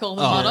and crack all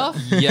the mud off.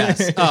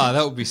 Yes. Oh,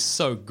 that would be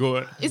so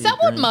good. Is that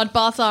what mud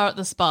baths are at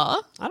the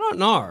spa? I don't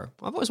know.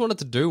 I've always wanted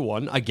to do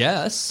one, I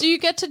guess. Do you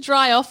get to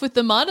dry off with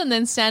the mud and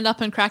then stand up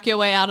and crack your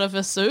way out of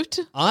a suit?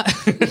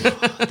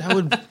 That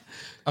would.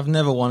 I've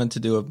never wanted to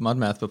do a mud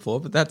bath before,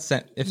 but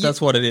if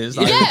that's what it is,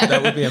 Yeah.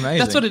 that would be amazing.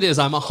 That's what it is.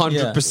 I'm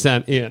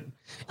 100% in.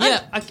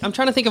 Yeah, I'm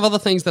trying to think of other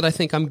things that I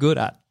think I'm good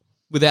at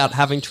without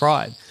having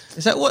tried.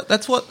 Is that what?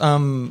 That's what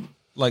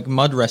like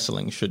mud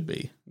wrestling should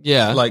be.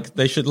 Yeah. Like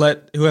they should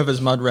let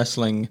whoever's mud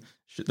wrestling.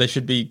 They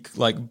should be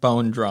like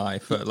bone dry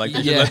for like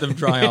you should let them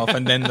dry off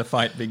and then the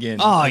fight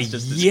begins. Oh, It's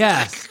just this-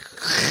 yes.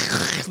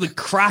 The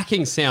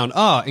cracking sound.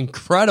 Oh,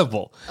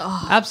 incredible.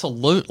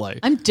 Absolutely.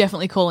 I'm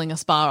definitely calling a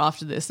spa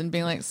after this and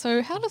being like,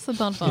 so how does the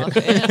mud bath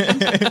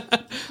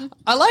end?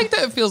 I like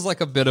that it feels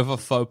like a bit of a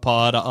faux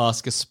pas to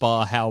ask a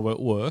spa how it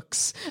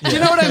works. Do you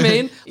know what I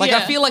mean? Like, I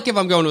Yeah. feel like if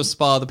I'm going to a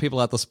spa, the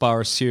people at the spa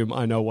assume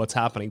I know what's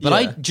happening. But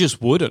I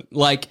just wouldn't.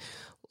 Like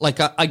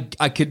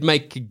I could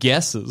make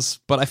guesses,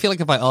 but I feel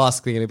like if I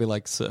ask, they're going to be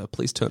like, sir,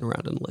 please turn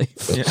around and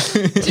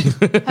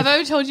leave. Have I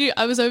ever told you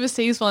I was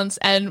overseas once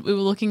and we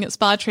were looking at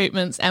spa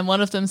treatments and one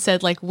of them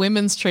said like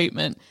women's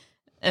treatment,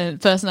 and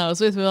the person I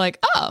was with, we were like,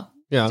 oh,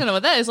 Yeah. I don't know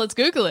what that is. Let's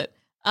Google it.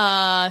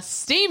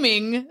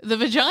 Steaming the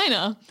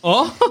vagina.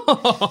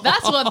 Oh,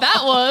 That's what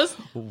that was.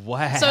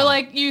 wow. So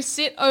like you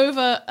sit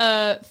over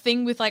a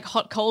thing with like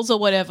hot coals or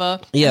whatever,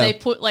 Yeah. and they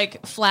put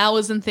like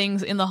flowers and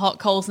things in the hot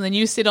coals, and then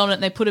you sit on it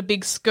and they put a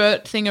big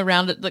skirt thing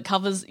around it that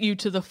covers you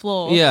to the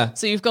floor. Yeah.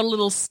 So you've got a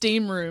little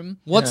steam room.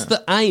 What's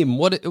the aim?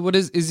 What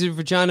is your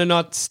vagina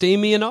not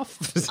steamy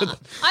enough? Is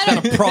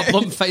that a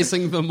problem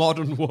facing the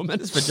modern woman?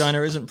 This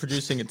vagina isn't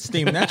producing its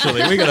steam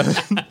naturally. We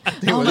gotta.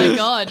 Oh my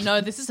God,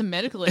 no, this is a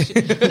medical issue.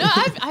 No,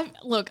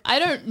 look, I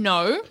don't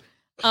know.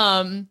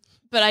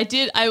 But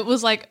I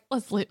was like,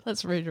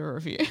 let's read a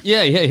review.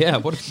 Yeah.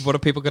 What do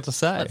people got to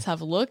say? Let's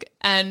have a look.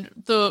 And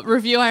the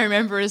review I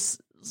remember is,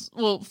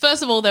 well,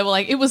 first of all, they were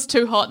like, it was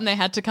too hot and they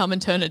had to come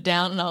and turn it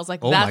down. And I was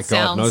like, Oh that my God,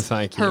 sounds no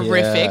thank you.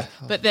 horrific.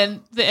 Yeah. But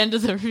then the end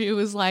of the review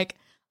was like,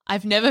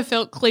 I've never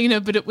felt cleaner,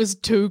 but it was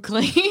too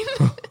clean.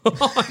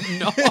 Oh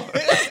no!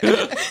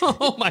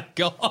 Oh my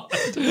God,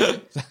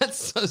 that's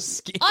so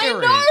scary. I know,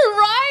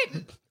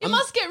 right? It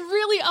must get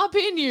really up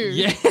in you.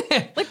 Yeah.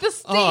 Like the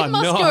steam Oh,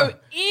 must no. go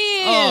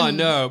in. Oh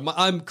no,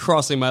 I'm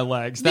crossing my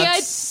legs.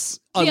 That's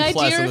The unpleasant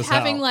idea of as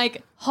having hell.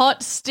 like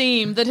hot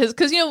steam that has,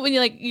 because you know when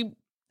you're like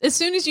as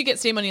soon as you get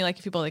steam on you, like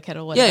if you boil a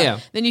kettle or whatever, Yeah.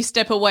 then you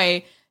step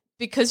away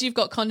because you've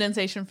got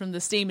condensation from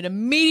the steam. It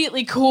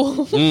immediately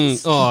cools.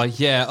 Oh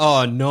yeah.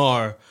 Oh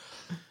no.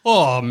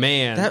 Oh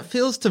man. That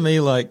feels to me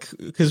like,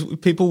 because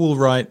people will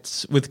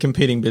write with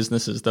competing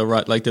businesses, they'll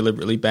write like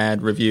deliberately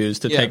bad reviews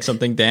to take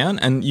something down,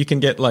 and you can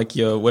get like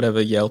your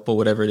whatever Yelp or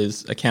whatever it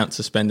is account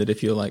suspended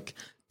if you're like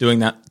doing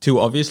that too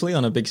obviously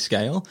on a big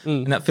scale.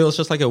 And that feels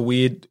just like a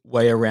weird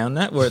way around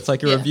that, where it's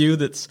like a review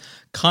that's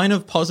kind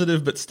of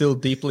positive but still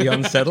deeply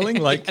unsettling.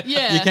 Like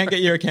Yeah. you can't get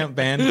your account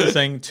banned for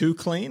saying too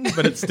clean,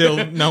 but it's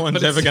still no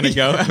one's ever going to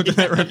go after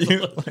that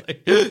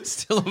review.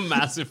 Still a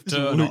massive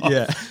turn off.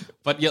 Yeah.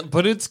 But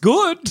it's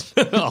good.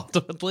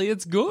 Ultimately,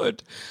 it's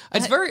good.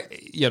 It's very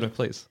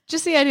please.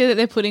 Just the idea that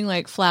they're putting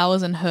like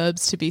flowers and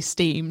herbs to be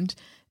steamed.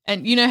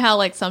 And you know how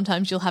like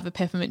sometimes you'll have a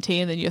peppermint tea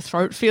and then your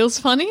throat feels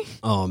funny?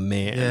 Oh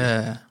man.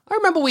 Yeah. I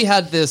remember we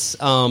had this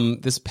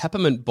this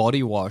peppermint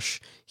body wash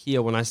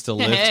here when I still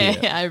lived here.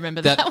 Yeah, I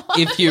remember that one.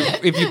 if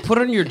you put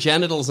on your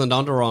genitals and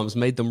underarms,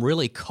 made them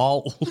really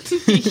cold.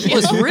 It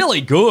was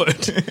really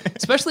good,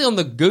 especially on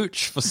the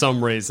gooch for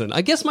some reason.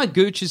 I guess my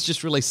gooch is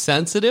just really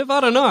sensitive. I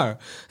don't know.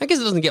 I guess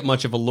it doesn't get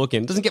much of a look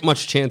in. It doesn't get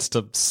much chance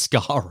to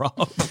scar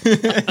up.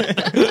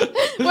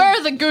 Where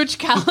are the gooch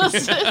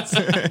calluses?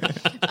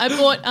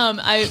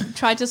 I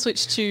tried to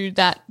switch to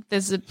that.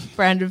 There's a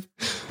brand of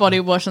body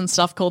wash and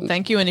stuff called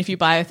Thank You, and if you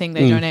buy a thing,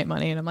 they donate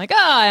money. And I'm like,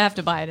 I have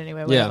to buy it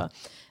anyway, whatever.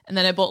 Yeah. And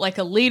then I bought like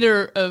a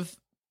liter of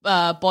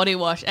body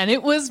wash, and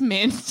it was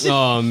mint.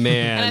 Oh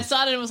man. And I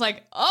started and was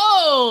like,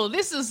 oh,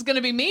 this is going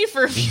to be me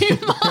for a few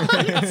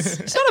months.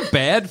 It's not a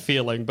bad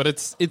feeling, but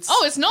it's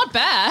Oh, it's not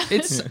bad.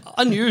 it's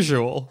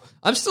unusual.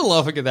 I'm still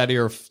laughing at that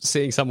idea of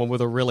seeing someone with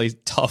a really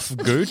tough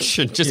gooch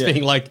and just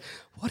being like,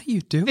 what are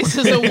you doing? This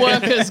is a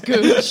worker's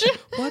gooch.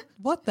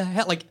 what the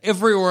hell? Like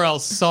everywhere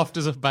else, soft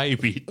as a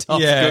baby. Tough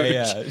gooch.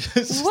 Yeah.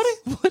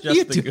 What are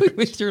you doing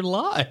with your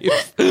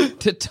life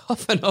to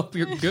toughen up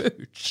your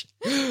gooch?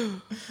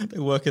 They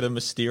work at a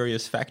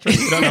mysterious factory.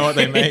 You don't know what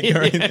they make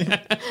or anything.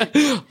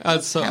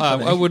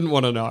 I wouldn't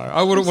want to know.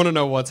 I wouldn't want to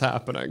know what's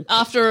happening.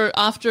 After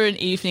an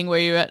evening where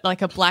you're at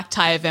like a black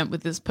tie event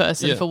with this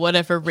person for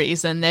whatever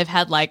reason, they've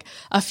had like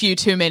a few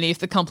too many of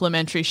the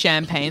complimentary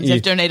champagnes.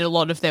 They've donated a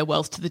lot of their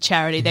wealth to the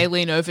charity. They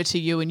lean over to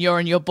you and you're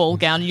in your ball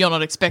gown. You're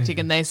not expecting,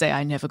 and they say,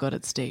 "I never got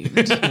it steamed."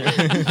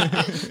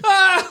 That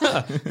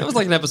was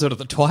like an episode of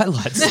The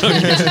Twilight Zone.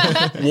 You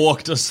just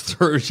walked us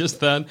through just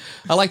then.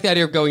 I like the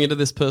idea of going into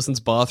this person's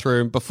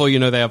bathroom before you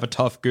know they have a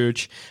tough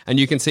gooch, and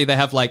you can see they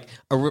have like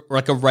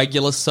a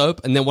regular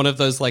soap, and then one of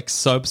those like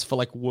soaps for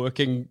like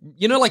working,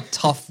 like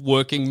tough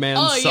working man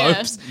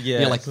soaps.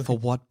 Yeah. You're like, for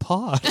what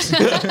part?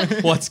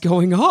 What's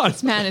going on?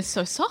 This man is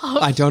so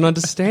soft. I don't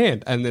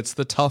understand, and it's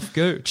the tough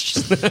gooch.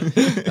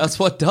 That's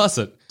what does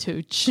it.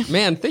 Tooch.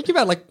 Man, think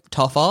about like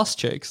tough ass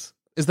cheeks.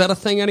 Is that a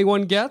thing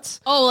anyone gets?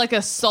 Oh, like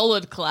a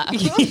solid clap.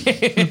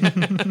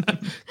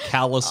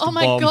 Calloused Oh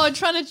my bomb. God,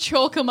 trying to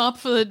chalk them up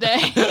for the day.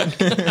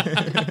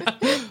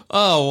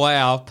 Oh,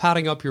 wow.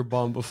 Patting up your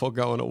bum before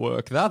going to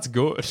work. That's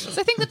good. So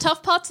I think the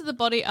tough parts of the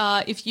body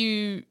are if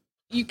you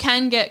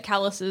can get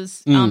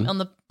calluses on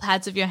the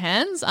pads of your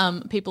hands.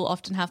 People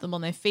often have them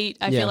on their feet.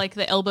 I feel like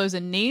the elbows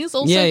and knees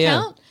also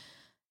count.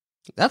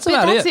 That's But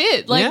about that's it.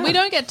 it. Like we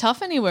don't get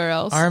tough anywhere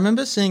else. I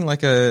remember seeing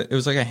it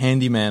was like a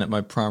handyman at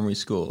my primary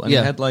school, and he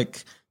had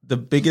like the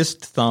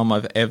biggest thumb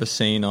I've ever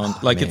seen on.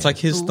 It's like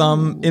his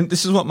thumb.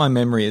 This is what my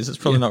memory is. It's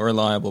probably not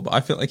reliable, but I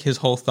feel like his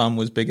whole thumb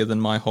was bigger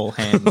than my whole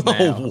hand now.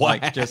 Oh, wow.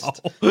 Like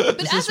just,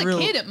 But as a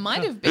kid, it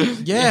might have been.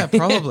 yeah,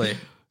 probably.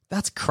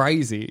 That's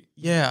crazy.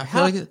 Yeah,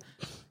 I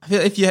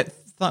feel if your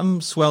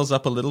thumb swells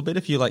up a little bit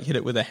if you like hit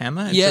it with a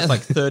hammer. It's just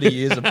like 30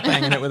 years of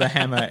banging it with a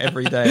hammer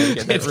every day to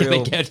get that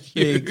real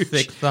big,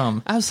 thick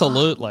thumb.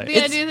 Absolutely.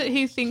 The idea that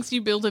he thinks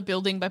you build a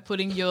building by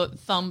putting your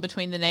thumb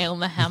between the nail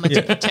and the hammer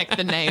to protect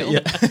the nail.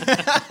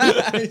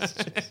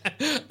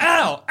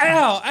 Ow,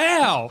 ow,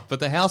 ow. But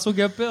the house will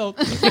get built.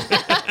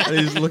 And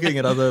he's looking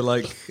at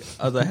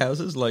other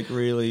houses, like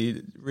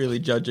really, really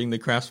judging the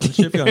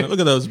craftsmanship. Going,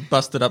 look at those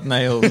busted up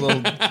nails,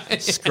 all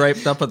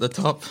scraped up at the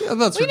top. Yeah,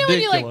 that's You know when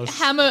ridiculous. you like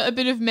hammer a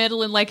bit of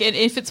metal and like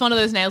if it's one of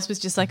those nails with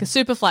just like a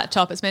super flat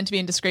top, it's meant to be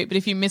indiscreet, but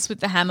if you miss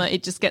with the hammer,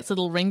 it just gets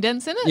little ring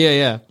dents in it.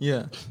 Yeah.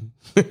 Yeah.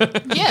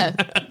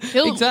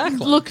 He'll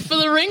Exactly. look for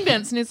the ring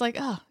dents and he's like,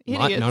 oh,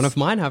 idiots. None of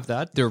mine have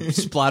that. They're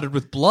splattered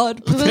with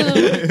blood.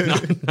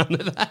 None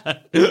of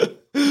that.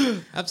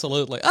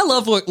 Absolutely. I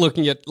love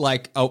looking at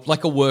like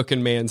a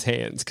working man's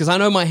hands because I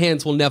know my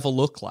hands will never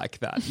look like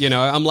that.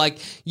 I'm like,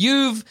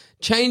 you've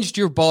changed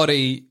your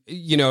body,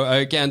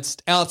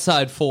 against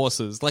outside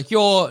forces. Like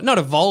you're not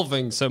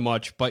evolving so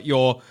much, but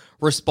you're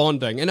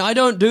responding. And I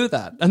don't do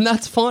that. And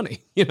that's funny,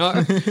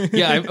 Yeah,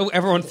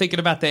 everyone thinking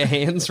about their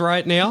hands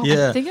right now.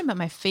 Yeah. I'm thinking about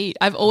my feet.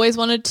 I've always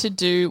wanted to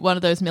do one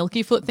of those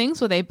Milky Foot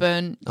things where they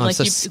burn I'm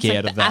so it's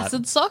scared like of the that.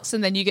 acid socks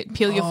and then you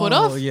peel your foot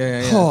off. Oh,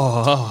 yeah.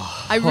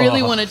 I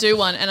really want to do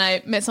one, and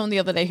I met someone the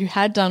other day who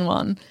had done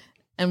one,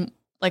 and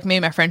like me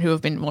and my friend who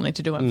have been wanting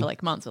to do one for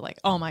like months were like,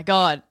 oh my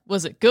God,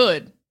 was it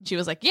good? She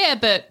was like, yeah,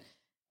 but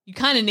you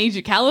kind of need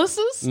your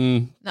calluses.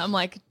 And I'm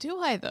like, do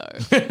I though?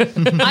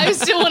 I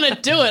still want to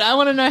do it. I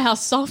want to know how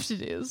soft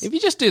it is. If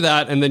you just do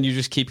that and then you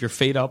just keep your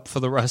feet up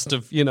for the rest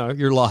of,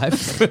 your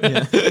life,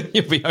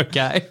 you'll be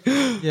okay.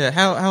 Yeah.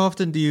 How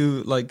often do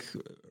you like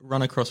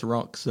run across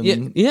rocks?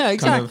 And Yeah,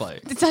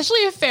 exactly. It's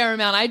actually a fair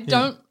amount.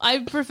 I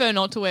prefer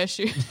not to wear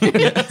shoes. But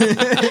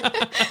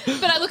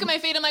I look at my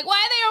feet, I'm like, why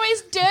are they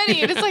always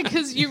dirty? And it's like,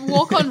 because you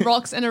walk on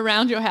rocks and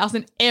around your house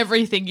and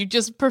everything. You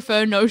just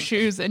prefer no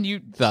shoes and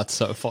you... That's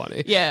so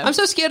funny. Yeah. I'm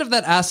so scared of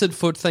that acid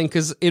foot thing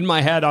because in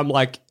my head, I'm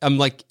like,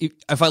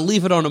 if I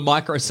leave it on a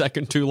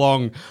microsecond too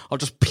long, I'll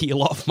just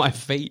peel off my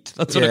feet.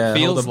 That's what it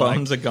feels all the like.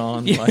 bones are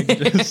gone. Yeah.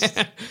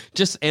 Like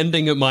just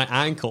ending at my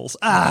ankles.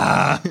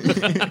 Damn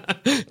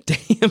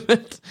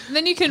it. And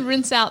then you can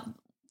rinse out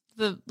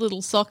the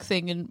little sock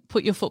thing and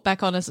put your foot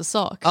back on as a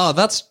sock. Oh,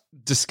 that's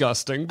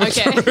disgusting. But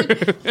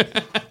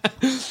Okay.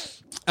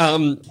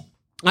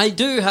 I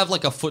do have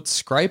like a foot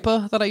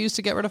scraper that I use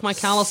to get rid of my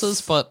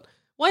calluses, but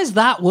why is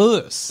that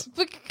worse?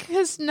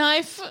 Because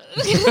knife...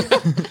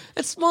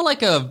 It's more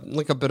like a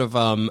bit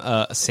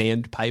of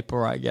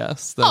sandpaper, I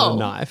guess, than a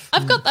knife.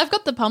 I've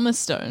got the pumice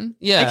stone.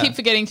 Yeah. I keep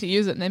forgetting to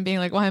use it and then being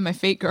like, why are my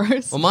feet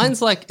gross? Well,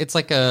 mine's it's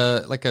like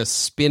a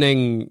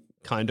spinning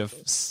kind of.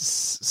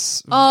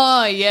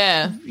 Oh,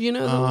 yeah.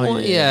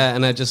 Yeah,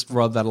 and I just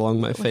rub that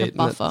along my feet,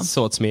 and it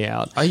sorts me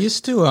out. I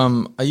used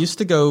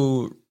to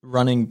go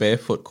running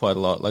barefoot quite a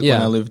lot, like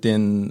when I lived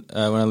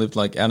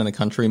like out in the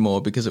country more,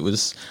 because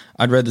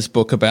I'd read this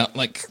book about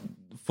like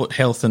foot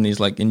health and these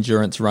like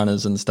endurance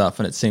runners and stuff,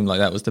 and it seemed like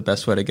that was the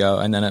best way to go.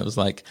 And then it was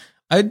like,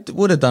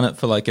 would have done it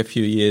for like a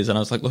few years, and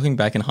I was like looking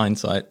back in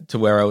hindsight to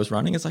where I was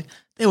running. It's like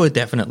there were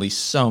definitely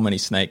so many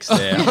snakes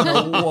there. I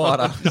don't know what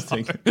I was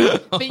thinking.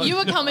 But you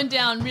were coming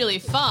down really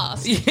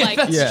fast. Yeah,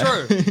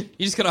 that's true.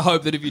 You just gotta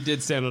hope that if you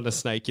did stand on a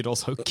snake, you'd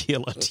also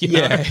kill it. You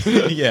know?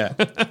 Yeah.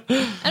 And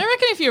I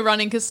reckon if you're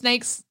running, because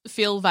snakes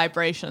feel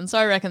vibration, so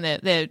I reckon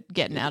they're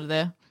getting out of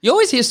there. You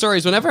always hear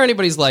stories whenever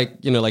anybody's like,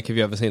 you know, like, have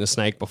you ever seen a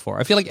snake before?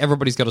 I feel like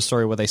everybody's got a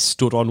story where they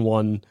stood on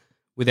one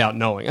without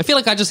knowing. I feel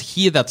like I just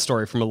hear that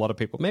story from a lot of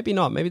people. Maybe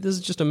not. Maybe this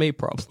is just a me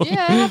problem.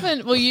 Yeah, I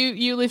haven't. Well,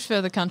 you live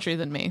further country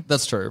than me.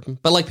 That's true.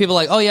 But like people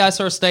are like, oh yeah, I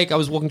saw a snake. I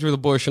was walking through the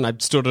bush and I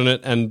stood on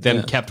it and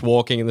then kept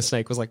walking and the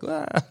snake was like,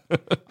 ah.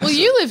 Well,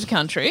 you lived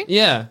country.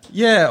 Yeah.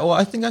 Yeah, well,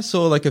 I think I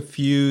saw like a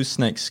few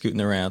snakes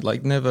scooting around.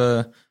 Like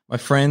never, my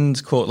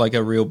friend caught like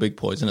a real big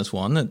poisonous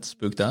one that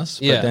spooked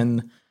us. Yeah. But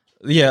then,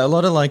 a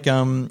lot of like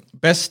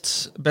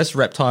best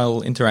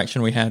reptile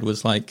interaction we had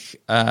was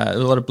like a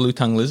lot of blue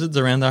tongue lizards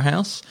around our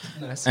house.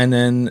 Nice. And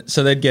then,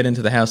 so they'd get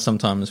into the house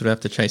sometimes. We'd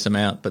have to chase them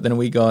out. But then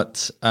we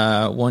got,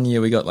 one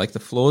year we got like the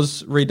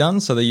floors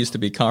redone. So they used to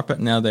be carpet.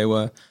 Now they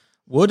were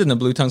wood, and the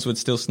blue tongues would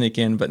still sneak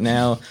in, but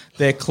now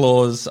their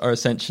claws are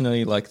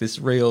essentially like this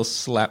real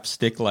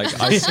slapstick, like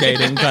ice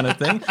skating kind of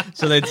thing.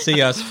 So they'd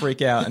see us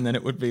freak out, and then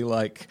it would be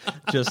like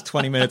just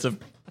 20 minutes of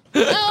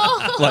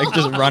like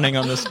just running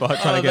on the spot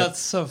trying to get. That's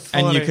so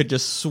funny. And you could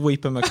just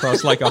sweep them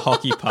across like a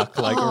hockey puck,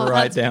 like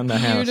right down the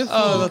house. beautiful.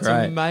 Oh, that's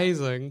Great.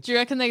 amazing. Do you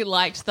reckon they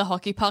liked the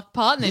hockey puck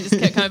part and they just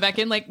kept coming back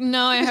in like,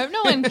 no, I hope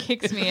no one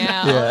kicks me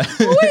out. Yeah.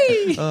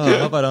 Whee! Oh, I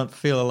hope I don't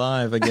feel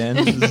alive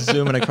again.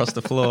 Zooming across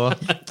the floor.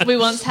 We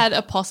once had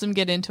a possum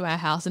get into our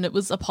house, and it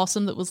was a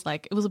possum that was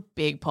like, it was a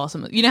big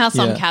possum. You know how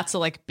some Yeah. cats are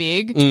like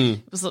big?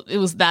 Mm. It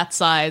was that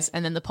size,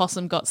 and then the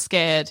possum got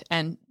scared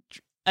and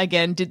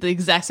again did the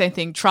exact same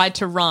thing, tried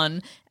to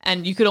run,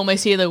 and you could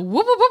almost hear the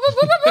whoop, whoop, whoop,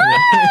 whoop,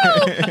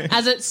 whoop, whoop,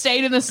 as it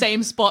stayed in the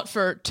same spot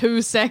for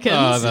 2 seconds.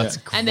 Oh, that's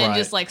and then great.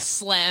 just like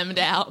slammed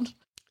out.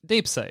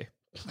 Deep sea.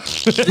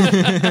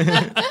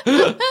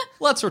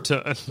 Let's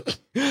return.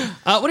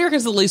 What do you reckon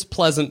is the least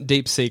pleasant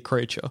deep sea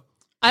creature?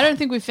 I don't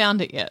think we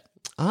found it yet.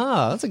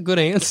 Ah, that's a good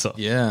answer.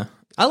 Yeah.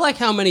 I like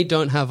how many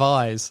don't have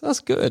eyes.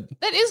 That's good.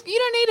 That is, you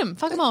don't need them.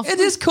 Fuck them off. It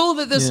is cool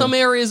that there's some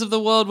areas of the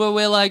world where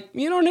we're like,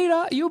 you don't need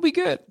eyes, you'll be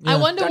good. I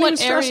wonder Don't what even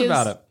stress areas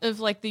about it. of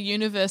like the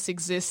universe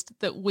exist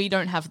that we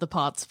don't have the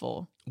parts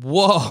for.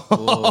 Whoa.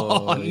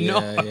 Oh, no.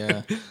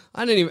 yeah.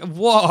 I didn't even.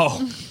 Whoa.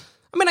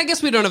 I mean, I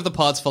guess we don't have the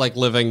parts for like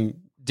living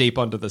deep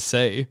under the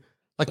sea.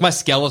 Like my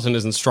skeleton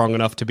isn't strong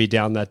enough to be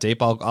down that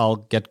deep. I'll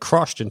get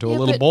crushed into a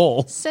little but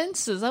ball.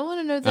 Senses. I want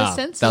to know the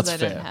senses that's I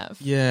fair. don't have.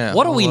 Yeah.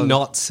 What are we well,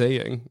 not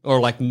seeing or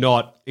like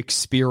not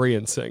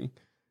experiencing?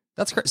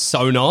 That's great.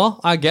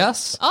 Sonar, I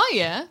guess. Oh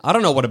yeah. I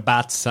don't know what a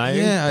bat's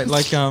saying. Yeah,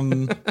 like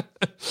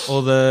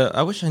all the.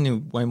 I wish I knew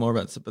way more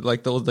about this, but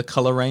like all the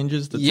color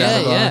ranges. That's Yeah,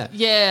 out of our- yeah.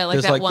 Yeah, like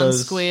There's that like one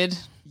those- squid.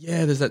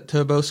 Yeah, there's that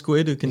turbo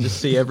squid who can just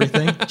see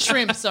everything.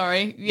 Shrimp,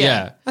 sorry. Yeah.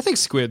 Yeah. I think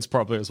squids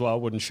probably as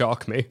well. Wouldn't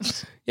shock me.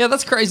 Yeah,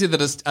 that's crazy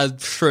that a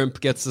shrimp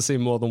gets to see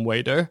more than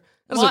we do. That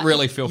doesn't What?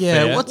 really feel Yeah,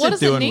 fair. what's What it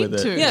does it doing need with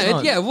it? to? It's Yeah,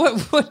 not- yeah.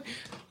 What?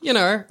 You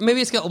know,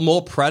 maybe it's got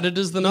more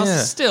predators than us. Yeah.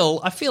 Still,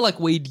 I feel like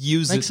we'd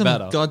use Make it some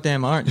better.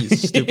 goddamn art, you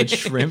stupid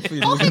shrimp.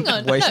 You're hang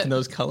on, wasting no.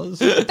 those colors.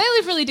 They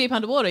live really deep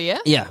underwater, yeah?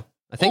 Yeah,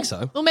 I think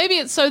so. Well, maybe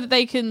it's so that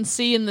they can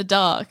see in the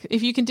dark.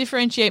 If you can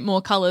differentiate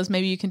more colors,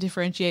 maybe you can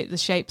differentiate the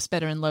shapes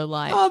better in low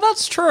light. Oh,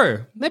 that's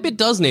true. Maybe it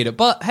does need it.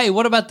 But hey,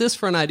 what about this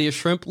for an idea,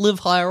 shrimp? Live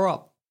higher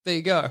up. There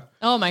you go.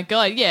 Oh my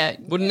god, yeah.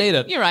 Wouldn't need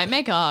it. You're right,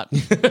 make art.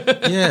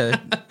 Yeah,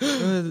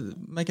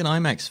 make an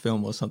IMAX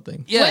film or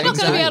something. Yeah, We're not going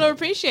to be exactly. able to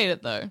appreciate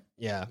it though.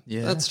 Yeah,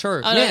 Yeah. that's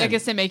true. Oh, no, Man. I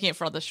guess they're making it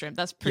for other shrimp.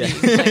 That's pretty,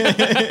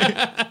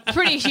 like,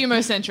 pretty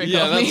humocentric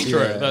Yeah, of me. that's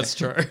true. Yeah. That's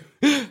true.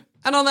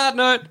 And on that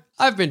note,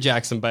 I've been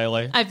Jackson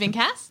Bailey. I've been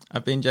Cass.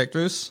 I've been Jack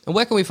Druce. And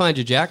where can we find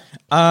you, Jack?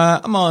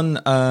 I'm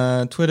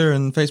on Twitter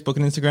and Facebook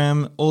and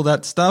Instagram, all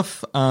that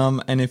stuff.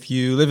 And if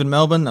you live in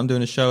Melbourne, I'm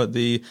doing a show at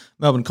the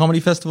Melbourne Comedy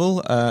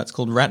Festival. It's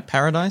called Rat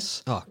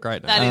Paradise. Oh,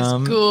 great. That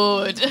is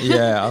good.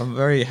 Yeah, I'm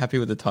very happy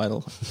with the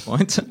title at this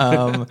point.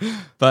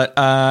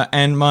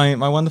 And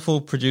my wonderful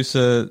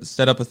producer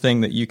set up a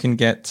thing that you can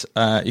get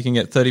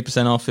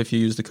 30% off if you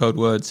use the code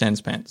word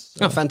SansPants.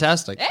 Oh,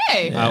 fantastic.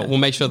 Hey. We'll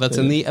make sure that's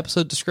in the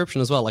episode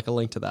description as well, like a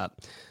link to that.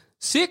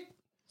 Sick.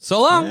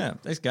 So long. Yeah,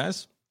 thanks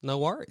guys. No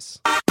worries.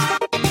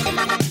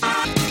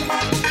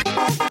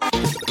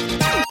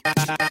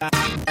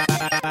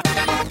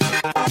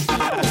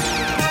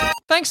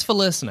 Thanks for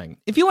listening.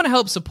 If you want to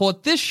help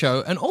support this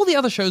show and all the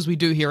other shows we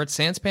do here at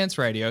Sanspants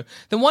Radio,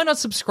 then why not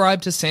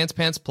subscribe to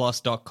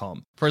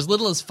SansPantsPlus.com? For as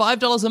little as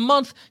 $5 a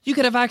month, you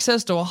could have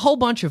access to a whole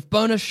bunch of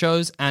bonus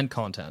shows and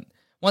content.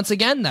 Once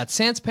again, that's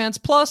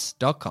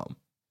SansPantsPlus.com.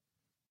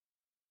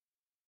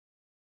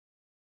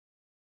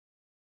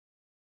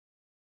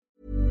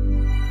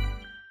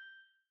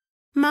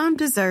 Mom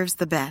deserves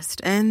the best,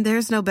 and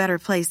there's no better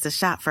place to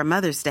shop for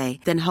Mother's Day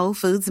than Whole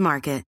Foods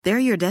Market. They're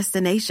your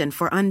destination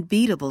for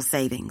unbeatable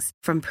savings,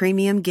 from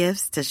premium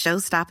gifts to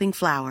show-stopping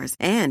flowers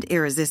and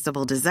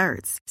irresistible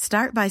desserts.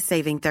 Start by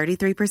saving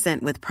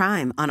 33% with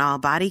Prime on all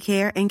body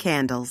care and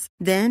candles.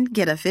 Then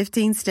get a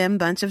 15-stem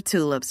bunch of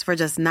tulips for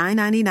just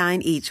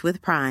 $9.99 each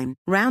with Prime.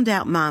 Round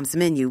out Mom's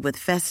menu with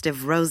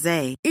festive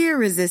rosé,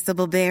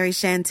 irresistible berry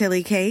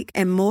chantilly cake,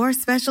 and more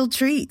special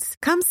treats.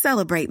 Come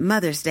celebrate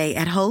Mother's Day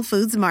at Whole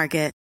Foods Market.